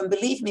to you. And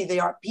believe me,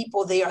 there are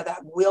people there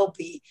that will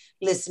be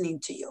listening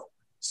to you.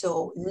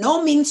 So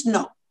no means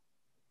no.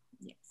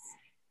 Yes.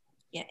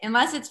 Yeah,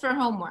 unless it's for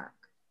homework.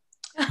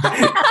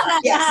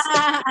 Yes.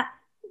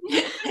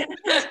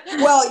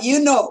 Well,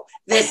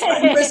 there's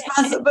certain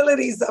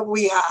responsibilities that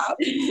we have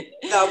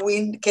that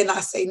we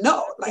cannot say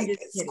no. Like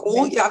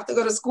school, you have to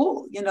go to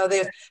school.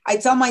 I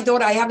tell my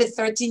daughter, I have a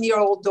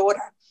 13-year-old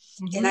daughter,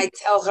 and I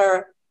tell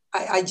her,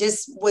 I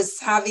just was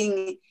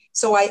having,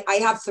 so I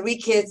have 3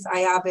 kids. I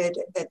have a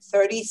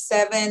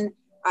 37,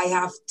 I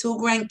have two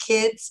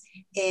grandkids,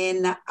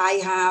 and I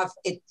have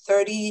a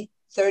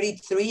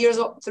 33 years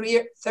old,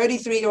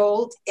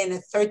 33-year-old and a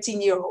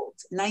 13-year-old.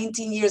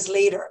 19 years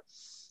later,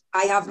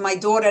 I have my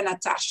daughter,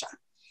 Natasha.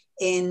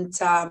 And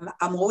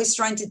I'm always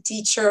trying to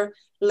teach her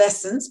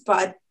lessons,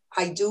 but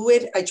I do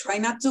it. I try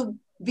not to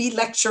be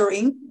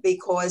lecturing,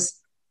 because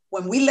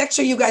when we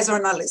lecture, you guys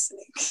are not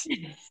listening.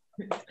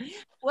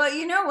 Well,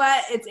 you know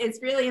what? It's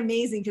really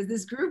amazing, because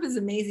this group is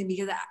amazing,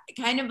 because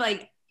I kind of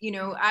like,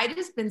 I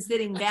just been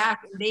sitting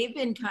back, and they've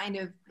been kind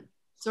of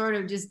sort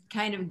of just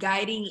kind of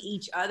guiding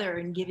each other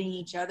and giving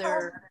each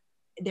other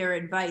their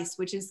advice,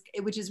 which is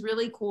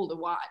really cool to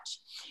watch.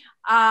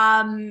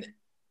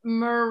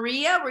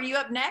 Maria, were you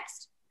up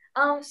next?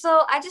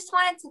 So I just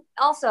wanted to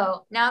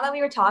also, now that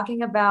we were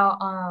talking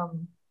about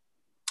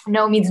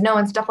no means no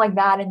and stuff like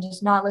that, and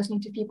just not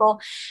listening to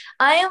people,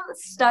 I am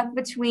stuck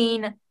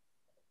between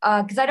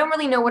because I don't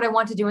really know what I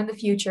want to do in the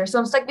future. So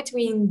I'm stuck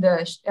between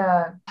the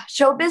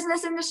show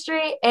business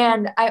industry,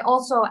 and I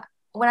also,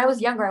 when I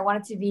was younger, I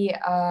wanted to be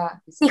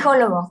a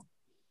psicólogo.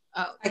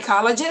 Oh,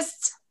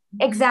 psychologist?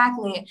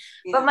 Exactly.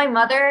 Yeah. But my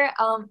mother,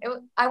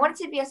 I wanted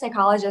to be a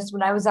psychologist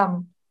when I was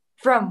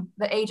from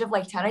the age of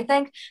like 10, I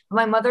think. But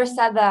my mother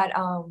said that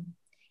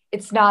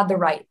it's not the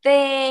right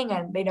thing,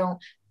 and they don't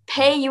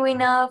pay you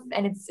enough,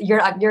 and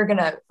you're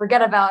gonna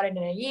forget about it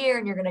in a year,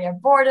 and you're gonna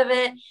get bored of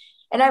it.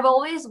 And I've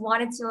always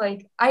wanted to,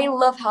 I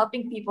love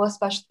helping people,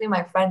 especially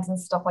my friends and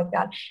stuff like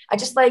that. I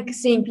just like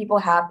seeing people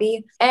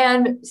happy,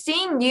 and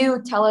seeing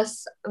you tell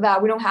us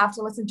that we don't have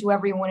to listen to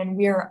everyone and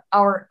we're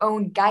our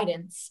own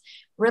guidance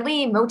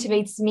really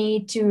motivates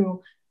me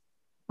to,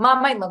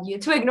 Mom, I love you,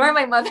 to ignore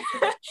my mother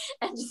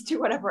and just do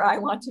whatever I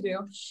want to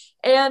do.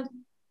 And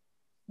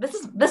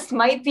this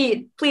might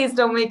be, please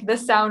don't make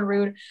this sound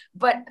rude,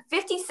 but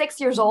 56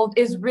 years old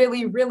is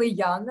really, really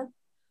young.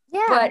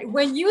 Yeah. But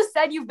when you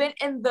said you've been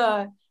in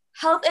the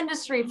health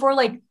industry for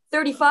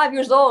 35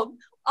 years old,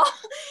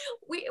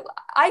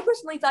 I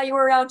personally thought you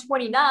were around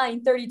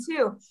 29,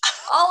 32.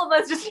 All of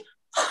us just,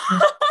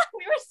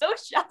 we were so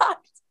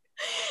shocked.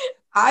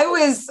 I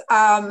was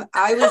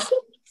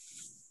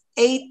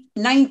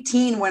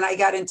 19 when I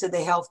got into the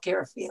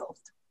healthcare field.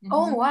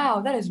 Oh, wow.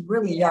 That is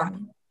really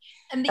young.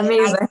 And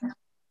amazing.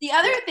 The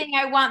other thing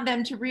I want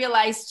them to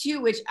realize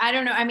too, which I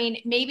don't know, I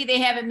mean, maybe they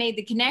haven't made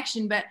the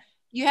connection, but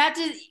you have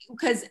to,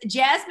 because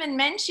Jasmine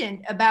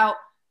mentioned about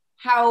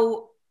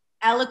how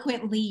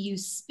eloquently you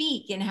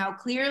speak and how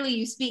clearly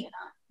you speak.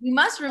 You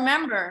must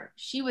remember,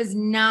 she was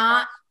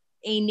not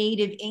a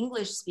native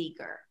English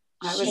speaker.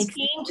 She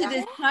came to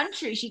this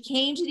country, she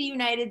came to the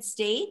United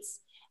States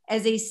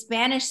as a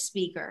Spanish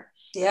speaker.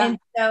 Yeah. And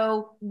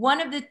so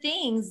one of the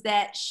things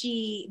that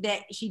she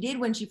did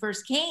when she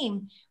first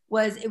came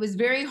was, it was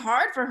very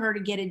hard for her to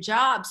get a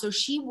job. So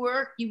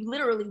you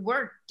literally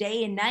worked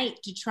day and night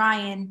to try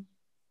and,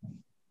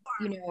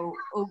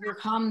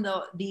 overcome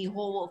the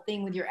whole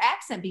thing with your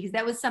accent, because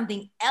that was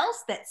something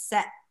else that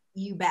set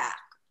you back.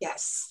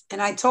 Yes. And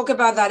I talk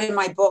about that in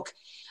my book.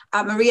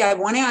 Maria, I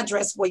want to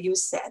address what you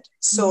said.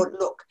 So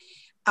look,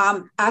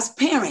 as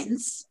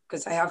parents,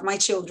 because I have my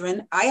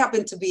children, I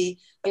happen to be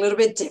a little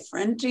bit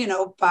different,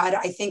 but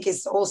I think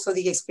it's also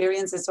the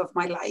experiences of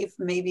my life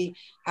maybe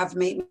have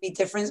made me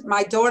different.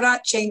 My daughter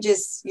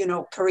changes,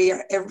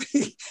 career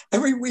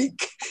every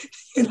week,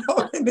 and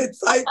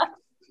it's like,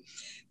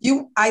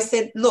 I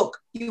said, look,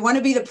 you want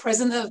to be the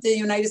president of the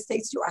United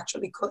States? You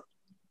actually could.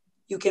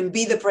 You can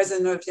be the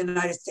president of the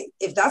United States.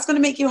 If that's going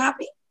to make you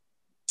happy,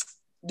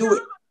 do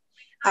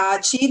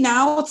it. She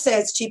now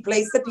says she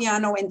plays the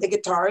piano and the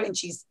guitar, and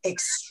she's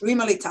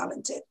extremely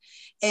talented.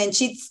 And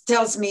she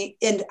tells me,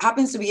 and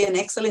happens to be an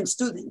excellent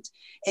student,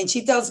 and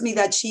she tells me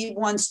that she's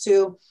going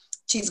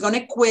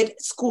to quit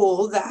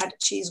school, that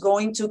she's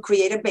going to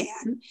create a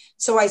band.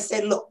 So I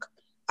said, look,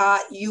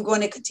 you're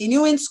going to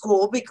continue in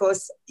school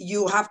because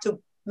you have to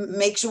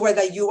make sure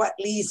that you at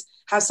least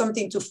have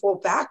something to fall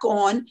back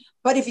on.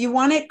 But if you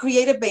want to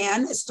create a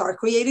band, start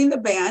creating the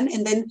band,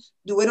 and then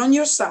do it on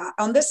your side,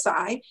 on the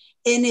side.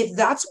 And if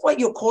that's what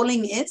your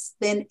calling is,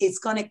 then it's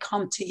going to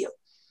come to you.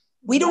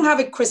 We don't have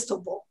a crystal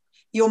ball.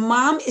 Your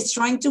mom is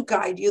trying to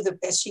guide you the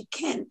best she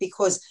can,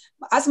 because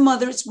as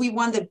mothers, we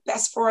want the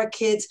best for our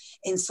kids.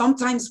 And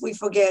sometimes we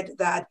forget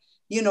that,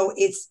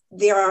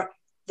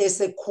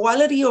 there's a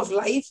quality of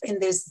life,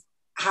 and there's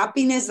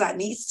happiness that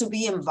needs to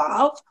be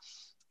involved.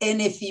 And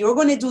if you're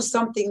going to do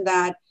something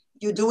that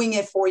you're doing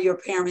it for your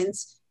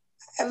parents,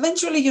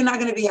 eventually you're not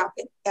going to be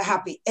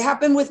happy. It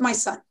happened with my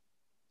son.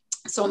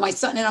 So my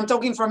son, and I'm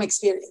talking from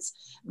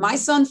experience, my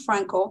son,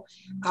 Franco,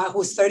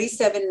 who's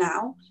 37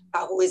 now,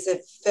 who is a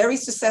very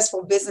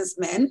successful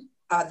businessman,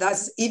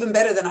 that's even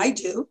better than I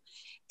do.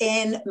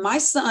 And my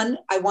son,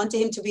 I wanted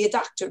him to be a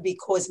doctor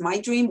because my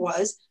dream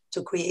was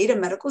to create a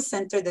medical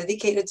center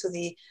dedicated to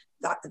the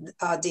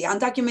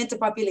undocumented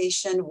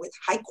population with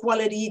high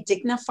quality,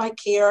 dignified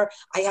care.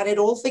 I had it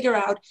all figured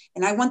out.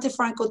 And I wanted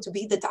Franco to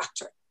be the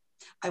doctor.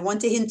 I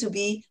wanted him to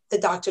be the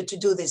doctor to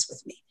do this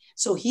with me.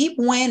 So he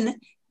went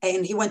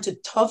to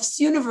Tufts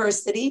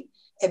University,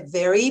 a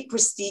very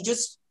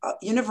prestigious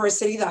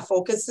university that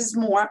focuses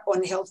more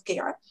on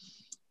healthcare.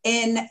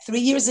 And 3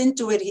 years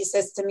into it, he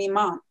says to me,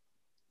 Mom,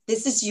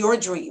 this is your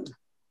dream.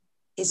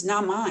 It's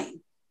not mine.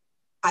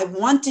 I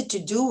wanted to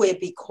do it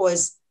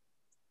because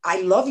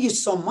I love you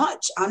so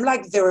much. I'm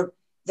like their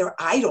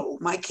idol.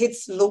 My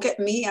kids look at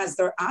me as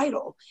their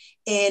idol.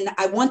 And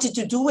I wanted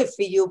to do it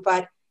for you,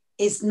 but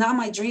it's not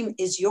my dream,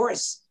 it's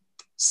yours.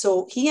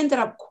 So he ended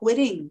up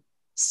quitting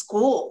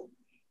school.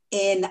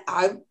 And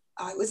I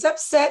was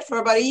upset for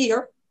about a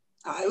year.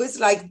 I was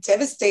like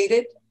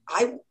devastated.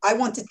 I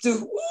wanted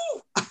to,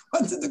 I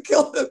wanted to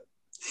kill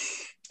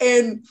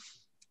him.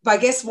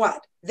 But guess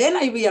what? Then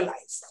I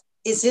realized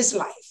it's his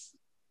life.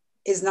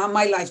 It's not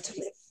my life to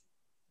live.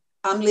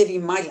 I'm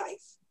living my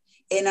life.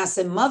 And as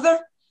a mother,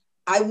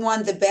 I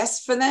want the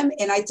best for them.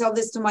 And I tell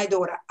this to my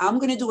daughter, I'm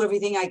going to do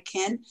everything I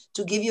can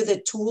to give you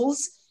the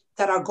tools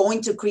that are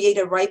going to create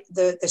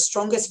the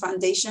strongest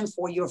foundation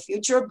for your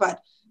future. But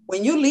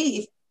when you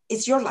leave,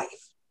 it's your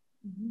life.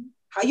 Mm-hmm.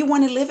 How you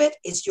want to live it,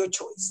 it's your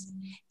choice.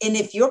 And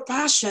if your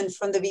passion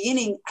from the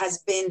beginning has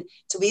been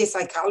to be a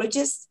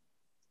psychologist,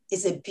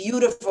 it's a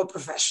beautiful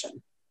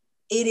profession.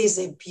 It is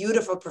a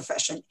beautiful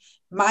profession.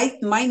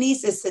 My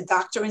niece is a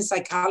doctor in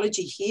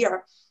psychology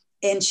here,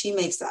 and she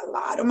makes a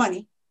lot of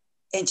money.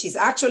 And she's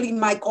actually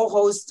my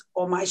co-host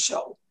on my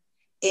show.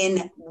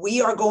 And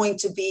we are going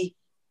to be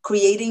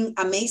creating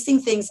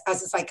amazing things.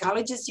 As a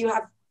psychologist, you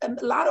have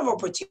a lot of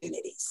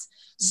opportunities.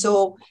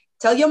 So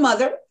tell your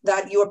mother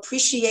that you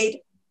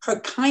appreciate her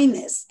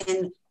kindness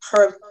and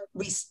her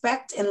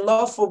respect and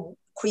love for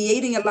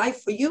creating a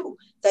life for you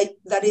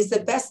that is the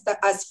best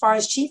as far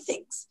as she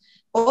thinks.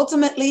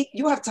 Ultimately,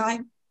 you have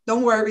time.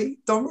 Don't worry.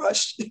 Don't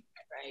rush.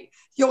 Right.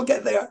 You'll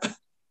get there.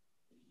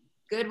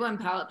 Good one,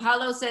 Paolo.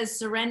 Paolo says,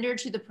 surrender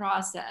to the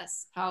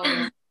process.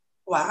 Paolo.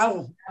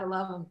 Wow. I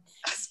love him.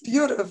 That's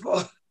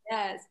beautiful.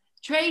 Yes.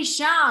 Trey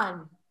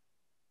Sean.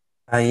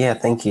 Yeah,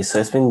 thank you. So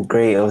it's been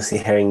great, obviously,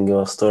 hearing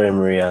your story,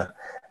 Maria,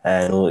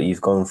 and what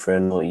you've gone through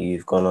and what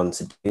you've gone on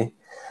to do.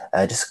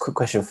 Just a quick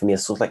question for me.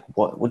 Sort of like,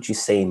 what would you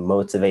say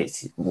what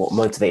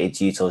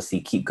motivated you to obviously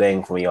keep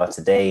going from where you are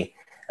today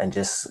and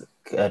just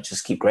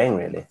keep growing,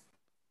 really?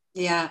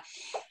 Yeah.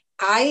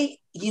 I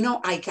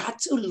got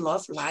to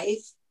love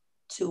life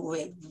to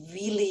a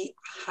really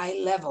high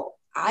level.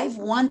 I've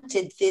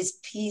wanted this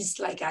peace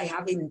like I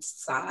have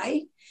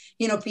inside.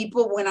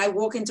 People, when I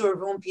walk into a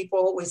room, people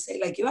always say,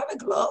 like, you have a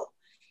glow.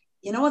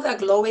 You know what that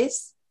glow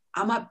is?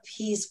 I'm at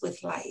peace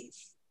with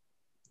life.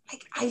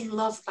 Like, I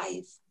love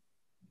life.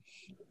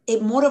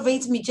 It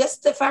motivates me,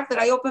 just the fact that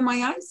I open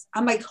my eyes.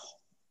 I'm like,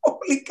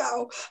 holy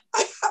cow,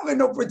 I have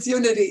an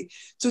opportunity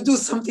to do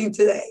something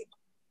today.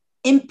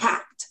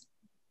 Impact.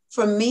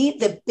 For me,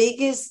 the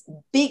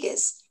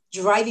biggest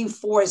driving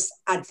force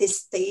at this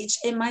stage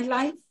in my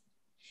life,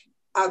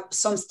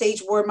 some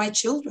stage where my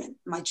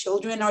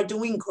children are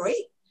doing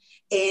great.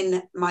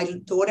 And my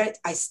daughter,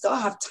 I still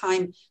have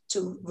time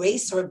to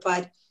raise her,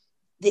 but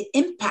the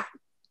impact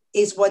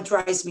is what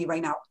drives me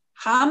right now.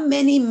 How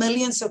many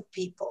millions of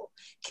people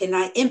can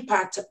I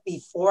impact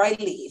before I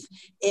leave?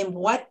 And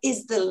what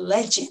is the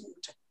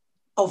legend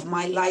of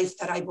my life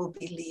that I will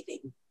be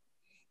leaving?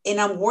 And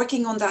I'm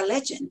working on that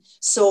legend.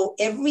 So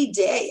every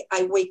day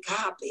I wake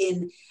up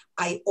and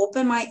I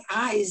open my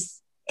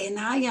eyes and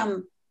I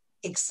am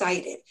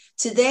excited.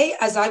 Today,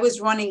 as I was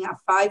running at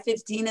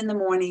 5:15 in the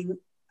morning,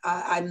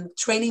 I'm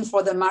training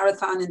for the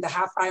marathon and the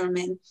half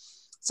Ironman.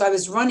 So I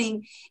was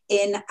running,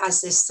 and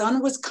as the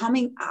sun was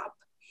coming up,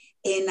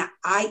 and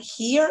I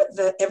hear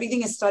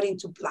everything is starting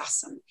to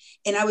blossom.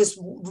 And I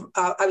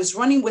was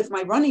running with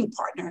my running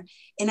partner,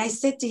 and I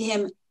said to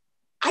him,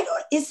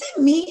 is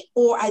it me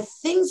or are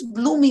things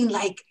blooming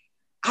like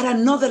at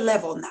another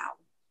level now?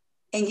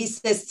 And he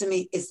says to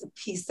me, it's the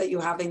peace that you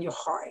have in your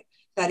heart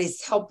that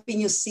is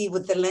helping you see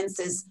with the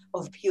lenses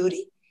of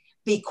beauty.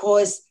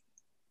 Because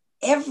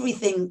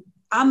everything,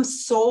 I'm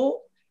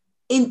so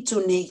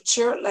into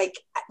nature, like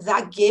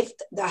that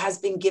gift that has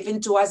been given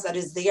to us that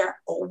is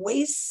there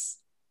always,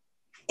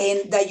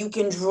 and that you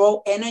can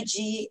draw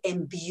energy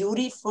and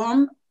beauty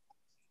from.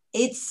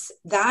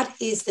 That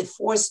is the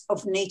force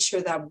of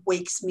nature that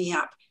wakes me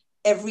up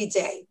every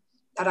day,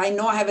 that I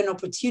know I have an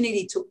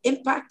opportunity to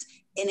impact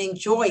and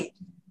enjoy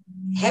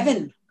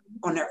heaven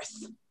on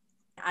earth.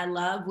 I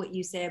love what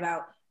you say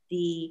about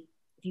if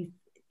you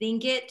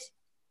think it,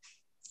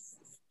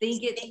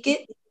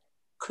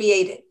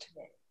 create it.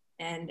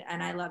 And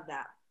I love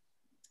that.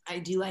 I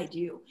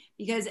do.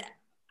 Because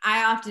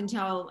I often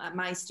tell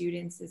my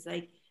students, it's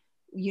like,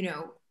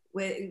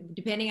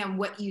 depending on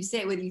what you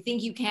say, whether you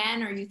think you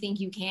can or you think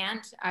you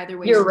can't, either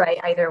way. You're right,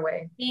 either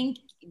way. Think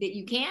that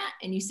you can't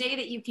and you say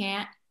that you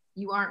can't,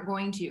 you aren't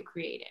going to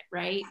create it,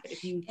 right? But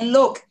if you and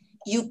look,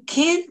 you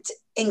can't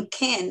and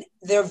can,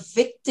 they're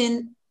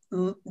victim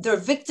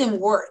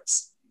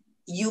words.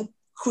 You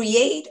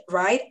create,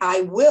 right?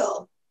 I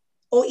will.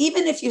 Or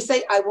even if you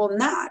say I will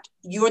not,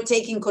 you're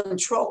taking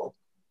control.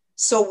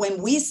 So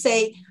when we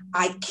say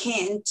I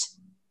can't,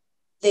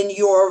 then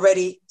you're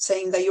already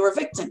saying that you're a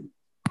victim,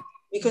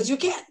 because you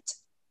can't.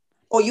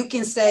 Or you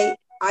can say,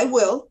 I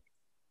will,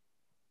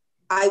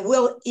 I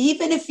will,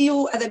 even if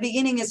you at the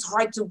beginning it's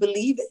hard to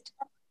believe it,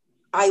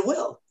 I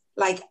will.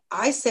 Like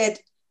I said,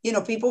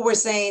 people were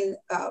saying,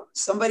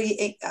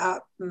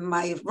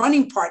 my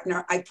running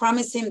partner, I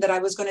promised him that I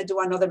was going to do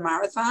another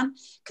marathon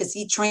because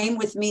he trained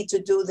with me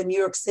to do the New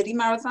York City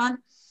Marathon.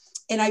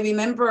 And I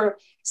remember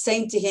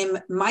saying to him,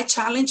 my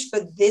challenge for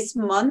this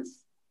month,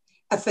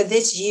 for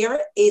this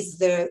year, is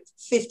the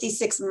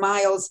 56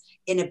 miles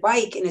in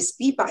a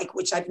speed bike,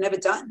 which I've never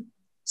done.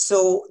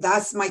 So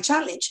that's my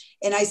challenge.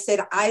 And I said,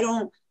 I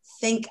don't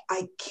think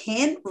I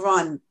can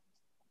run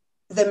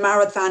the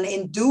marathon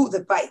and do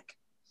the bike.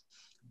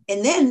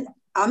 And then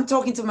I'm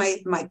talking to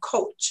my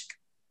coach,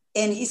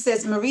 and he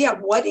says, Maria,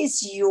 what is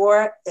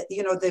your,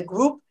 the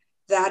group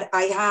that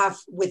I have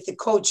with the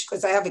coach,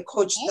 because I have a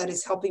coach that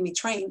is helping me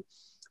train.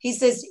 He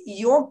says,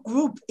 your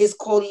group is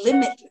called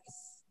Limitless.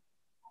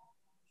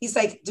 He's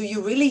like, do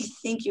you really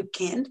think you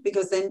can't?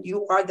 Because then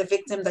you are the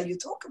victim that you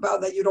talk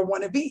about that you don't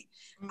want to be.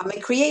 I'm a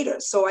creator.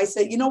 So I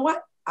said, you know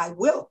what? I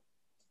will.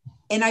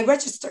 And I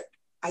registered.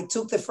 I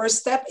took the first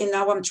step and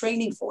now I'm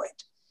training for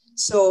it.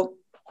 So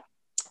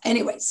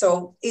anyway,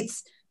 so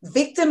it's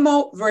victim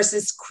mode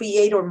versus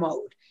creator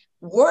mode.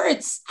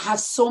 Words have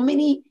so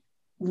many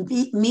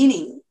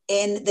meaning,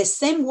 and the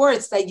same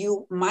words that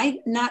you might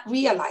not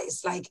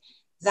realize, like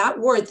that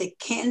word, the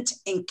can't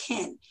and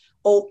can,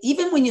 or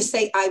even when you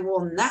say, I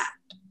will not,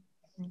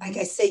 like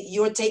I say,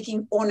 you're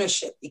taking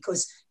ownership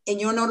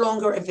and you're no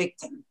longer a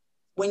victim.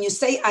 When you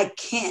say, I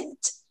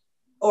can't,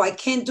 or I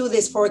can't do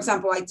this, for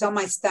example, I tell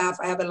my staff,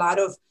 I have a lot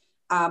of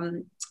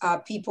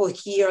people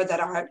here that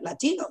are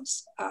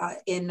Latinos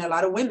and a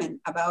lot of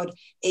women, about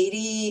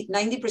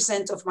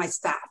 90% of my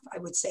staff, I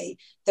would say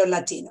they're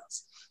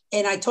Latinos.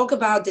 And I talk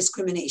about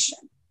discrimination.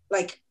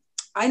 Like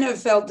I never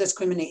felt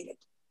discriminated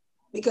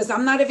because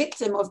I'm not a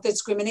victim of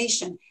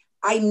discrimination.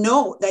 I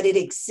know that it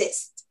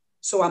exists.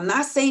 So I'm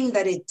not saying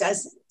that it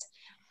doesn't.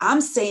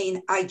 I'm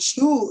saying I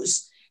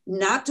choose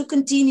not to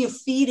continue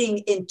feeding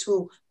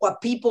into what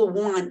people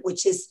want,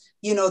 which is,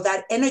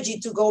 that energy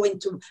to go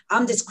into,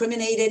 I'm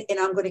discriminated and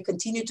I'm going to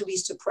continue to be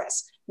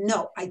suppressed.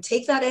 No, I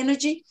take that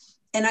energy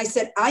and I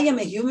said, I am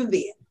a human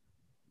being.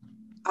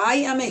 I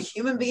am a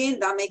human being.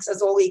 That makes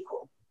us all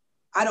equal.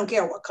 I don't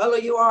care what color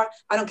you are.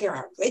 I don't care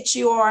how rich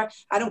you are.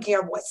 I don't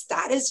care what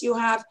status you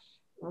have.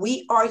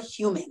 We are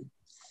human.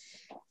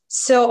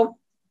 So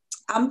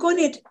I'm going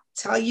to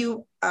tell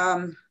you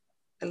a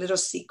little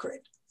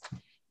secret.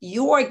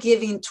 You are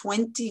giving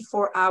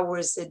 24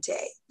 hours a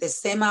day, the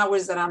same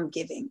hours that I'm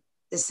giving,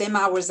 the same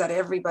hours that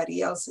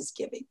everybody else is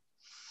giving.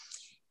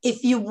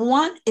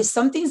 If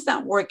something's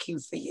not working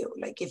for you,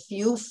 like if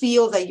you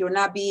feel that you're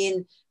not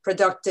being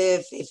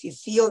productive, if you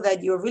feel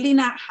that you're really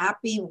not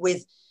happy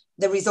with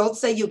the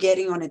results that you're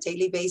getting on a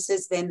daily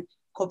basis, then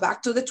go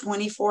back to the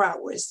 24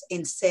 hours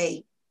and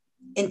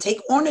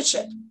take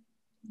ownership.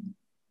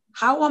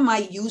 How am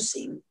I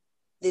using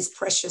this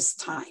precious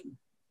time?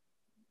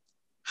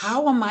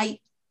 How am I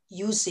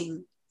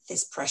using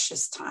this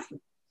precious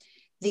time?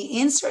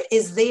 The answer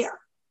is there.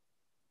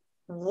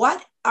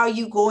 What are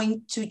you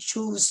going to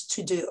choose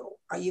to do?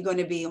 Are you going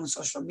to be on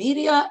social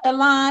media a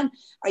lot?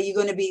 Are you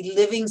going to be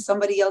living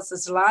somebody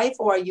else's life,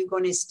 or are you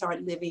going to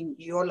start living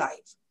your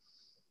life?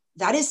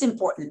 That is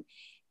important.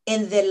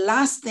 And the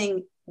last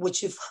thing,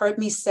 which you've heard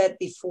me said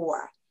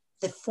before,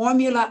 the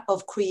formula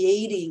of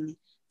creating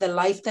the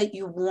life that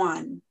you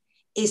want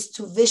is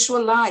to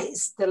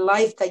visualize the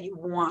life that you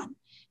want.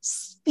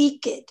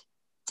 Speak it.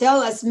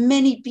 Tell as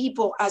many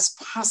people as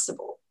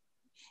possible.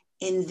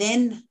 And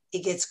then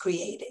it gets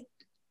created.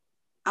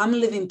 I'm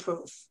living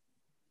proof.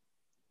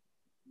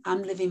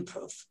 I'm living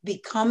proof.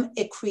 Become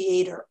a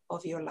creator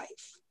of your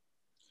life.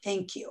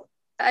 Thank you.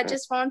 I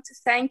just want to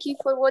thank you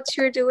for what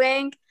you're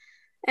doing,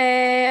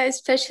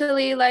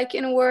 especially like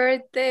in a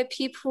word that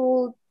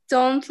people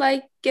don't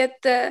like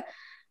get the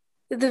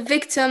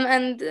victim,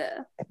 and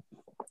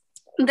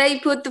they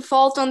put the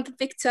fault on the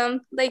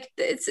victim, like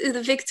it's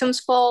the victim's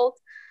fault,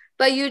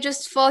 but you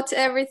just fought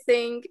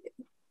everything.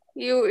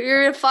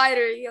 You're a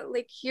fighter.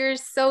 You're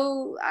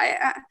so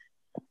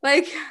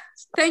like,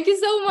 thank you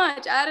so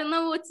much. I don't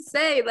know what to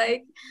say.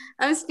 Like,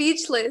 I'm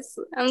speechless.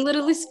 I'm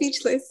literally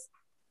speechless.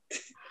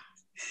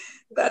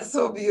 That's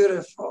so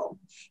beautiful.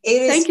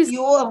 It is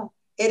fuel.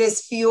 It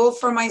is fuel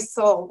for my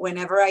soul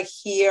whenever I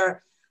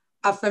hear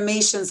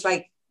affirmations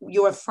like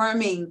you're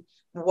affirming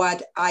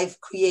what I've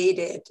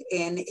created,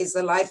 and is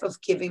a life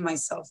of giving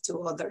myself to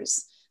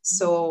others.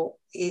 So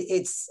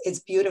it's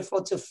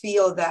beautiful to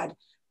feel that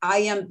I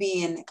am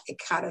being a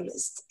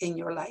catalyst in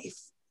your life.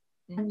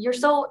 You're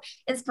so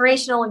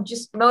inspirational and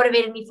just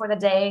motivated me for the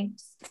day.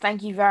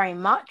 Thank you very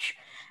much.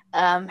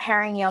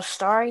 Hearing your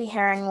story,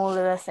 hearing all of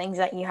the things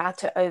that you had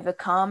to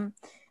overcome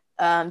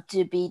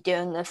to be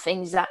doing the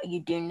things that you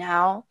do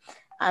now,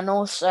 and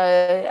also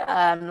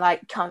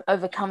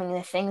overcoming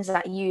the things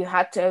that you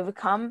had to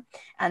overcome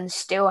and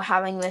still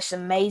having this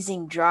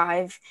amazing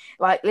drive.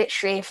 Like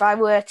literally, if I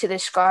were to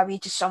describe you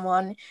to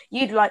someone,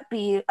 you'd like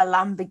be a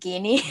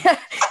Lamborghini,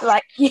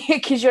 like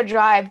because your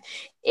drive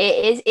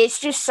it's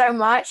just so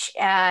much,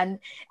 and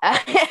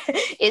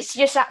it's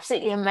just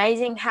absolutely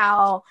amazing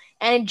how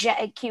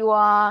energetic you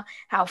are,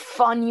 how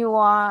fun you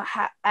are.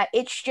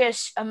 It's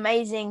just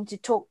amazing to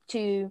talk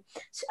to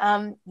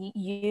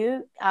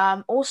you.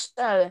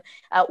 Also,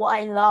 what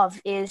I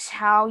love is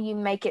how you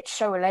make it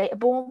so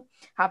relatable,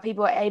 how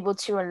people are able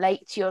to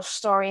relate to your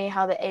story,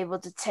 how they're able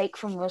to take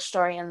from your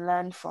story and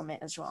learn from it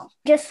as well.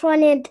 Just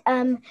wanted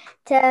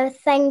to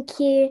thank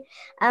you.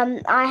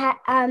 I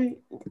had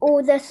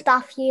all the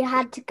stuff you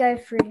had to go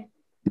through.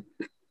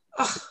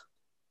 Oh,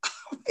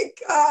 oh my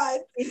God.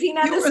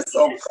 You were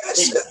so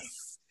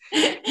precious.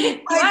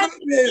 My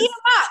goodness.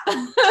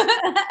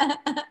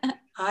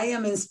 I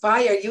am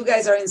inspired. You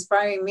guys are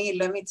inspiring me.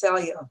 Let me tell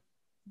you.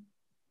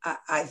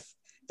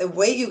 The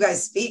way you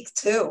guys speak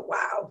too.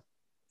 Wow.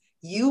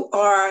 You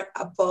are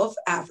above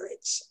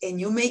average, and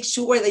you make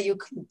sure that you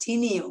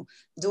continue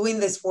doing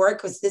this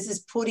work, because this is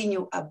putting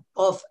you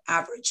above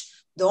average.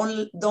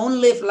 Don't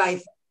live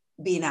life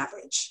being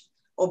average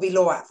or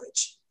below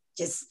average.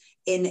 Just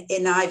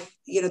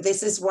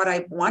this is what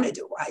I want to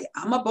do.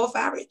 I'm above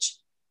average.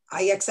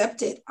 I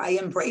accept it. I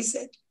embrace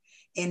it.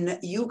 And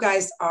you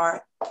guys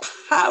are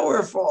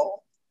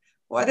powerful.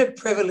 What a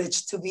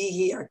privilege to be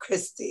here,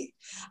 Christy.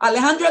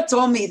 Alejandra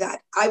told me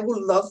that I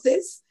would love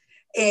this.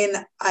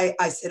 And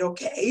I said,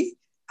 okay.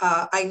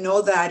 I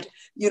know that,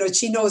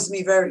 she knows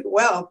me very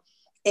well.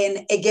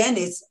 And again,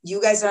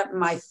 you guys are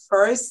my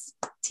first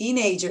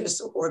teenagers,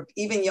 or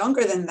even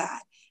younger than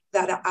that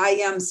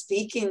I am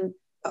speaking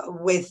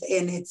with.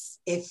 And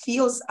it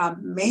feels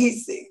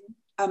amazing,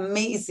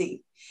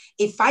 amazing.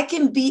 If I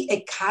can be a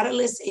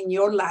catalyst in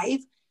your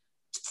life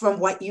from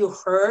what you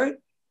heard,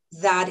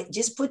 that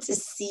just puts a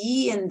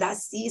seed, and that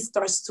seed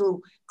starts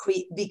to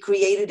be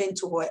created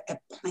into a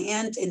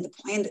plant, and the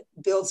plant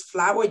builds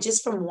flower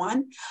just from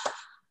one.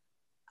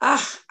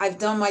 I've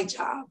done my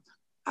job.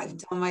 I've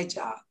done my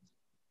job.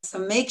 So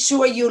make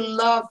sure you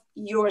love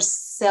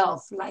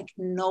yourself like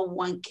no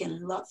one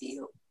can love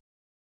you.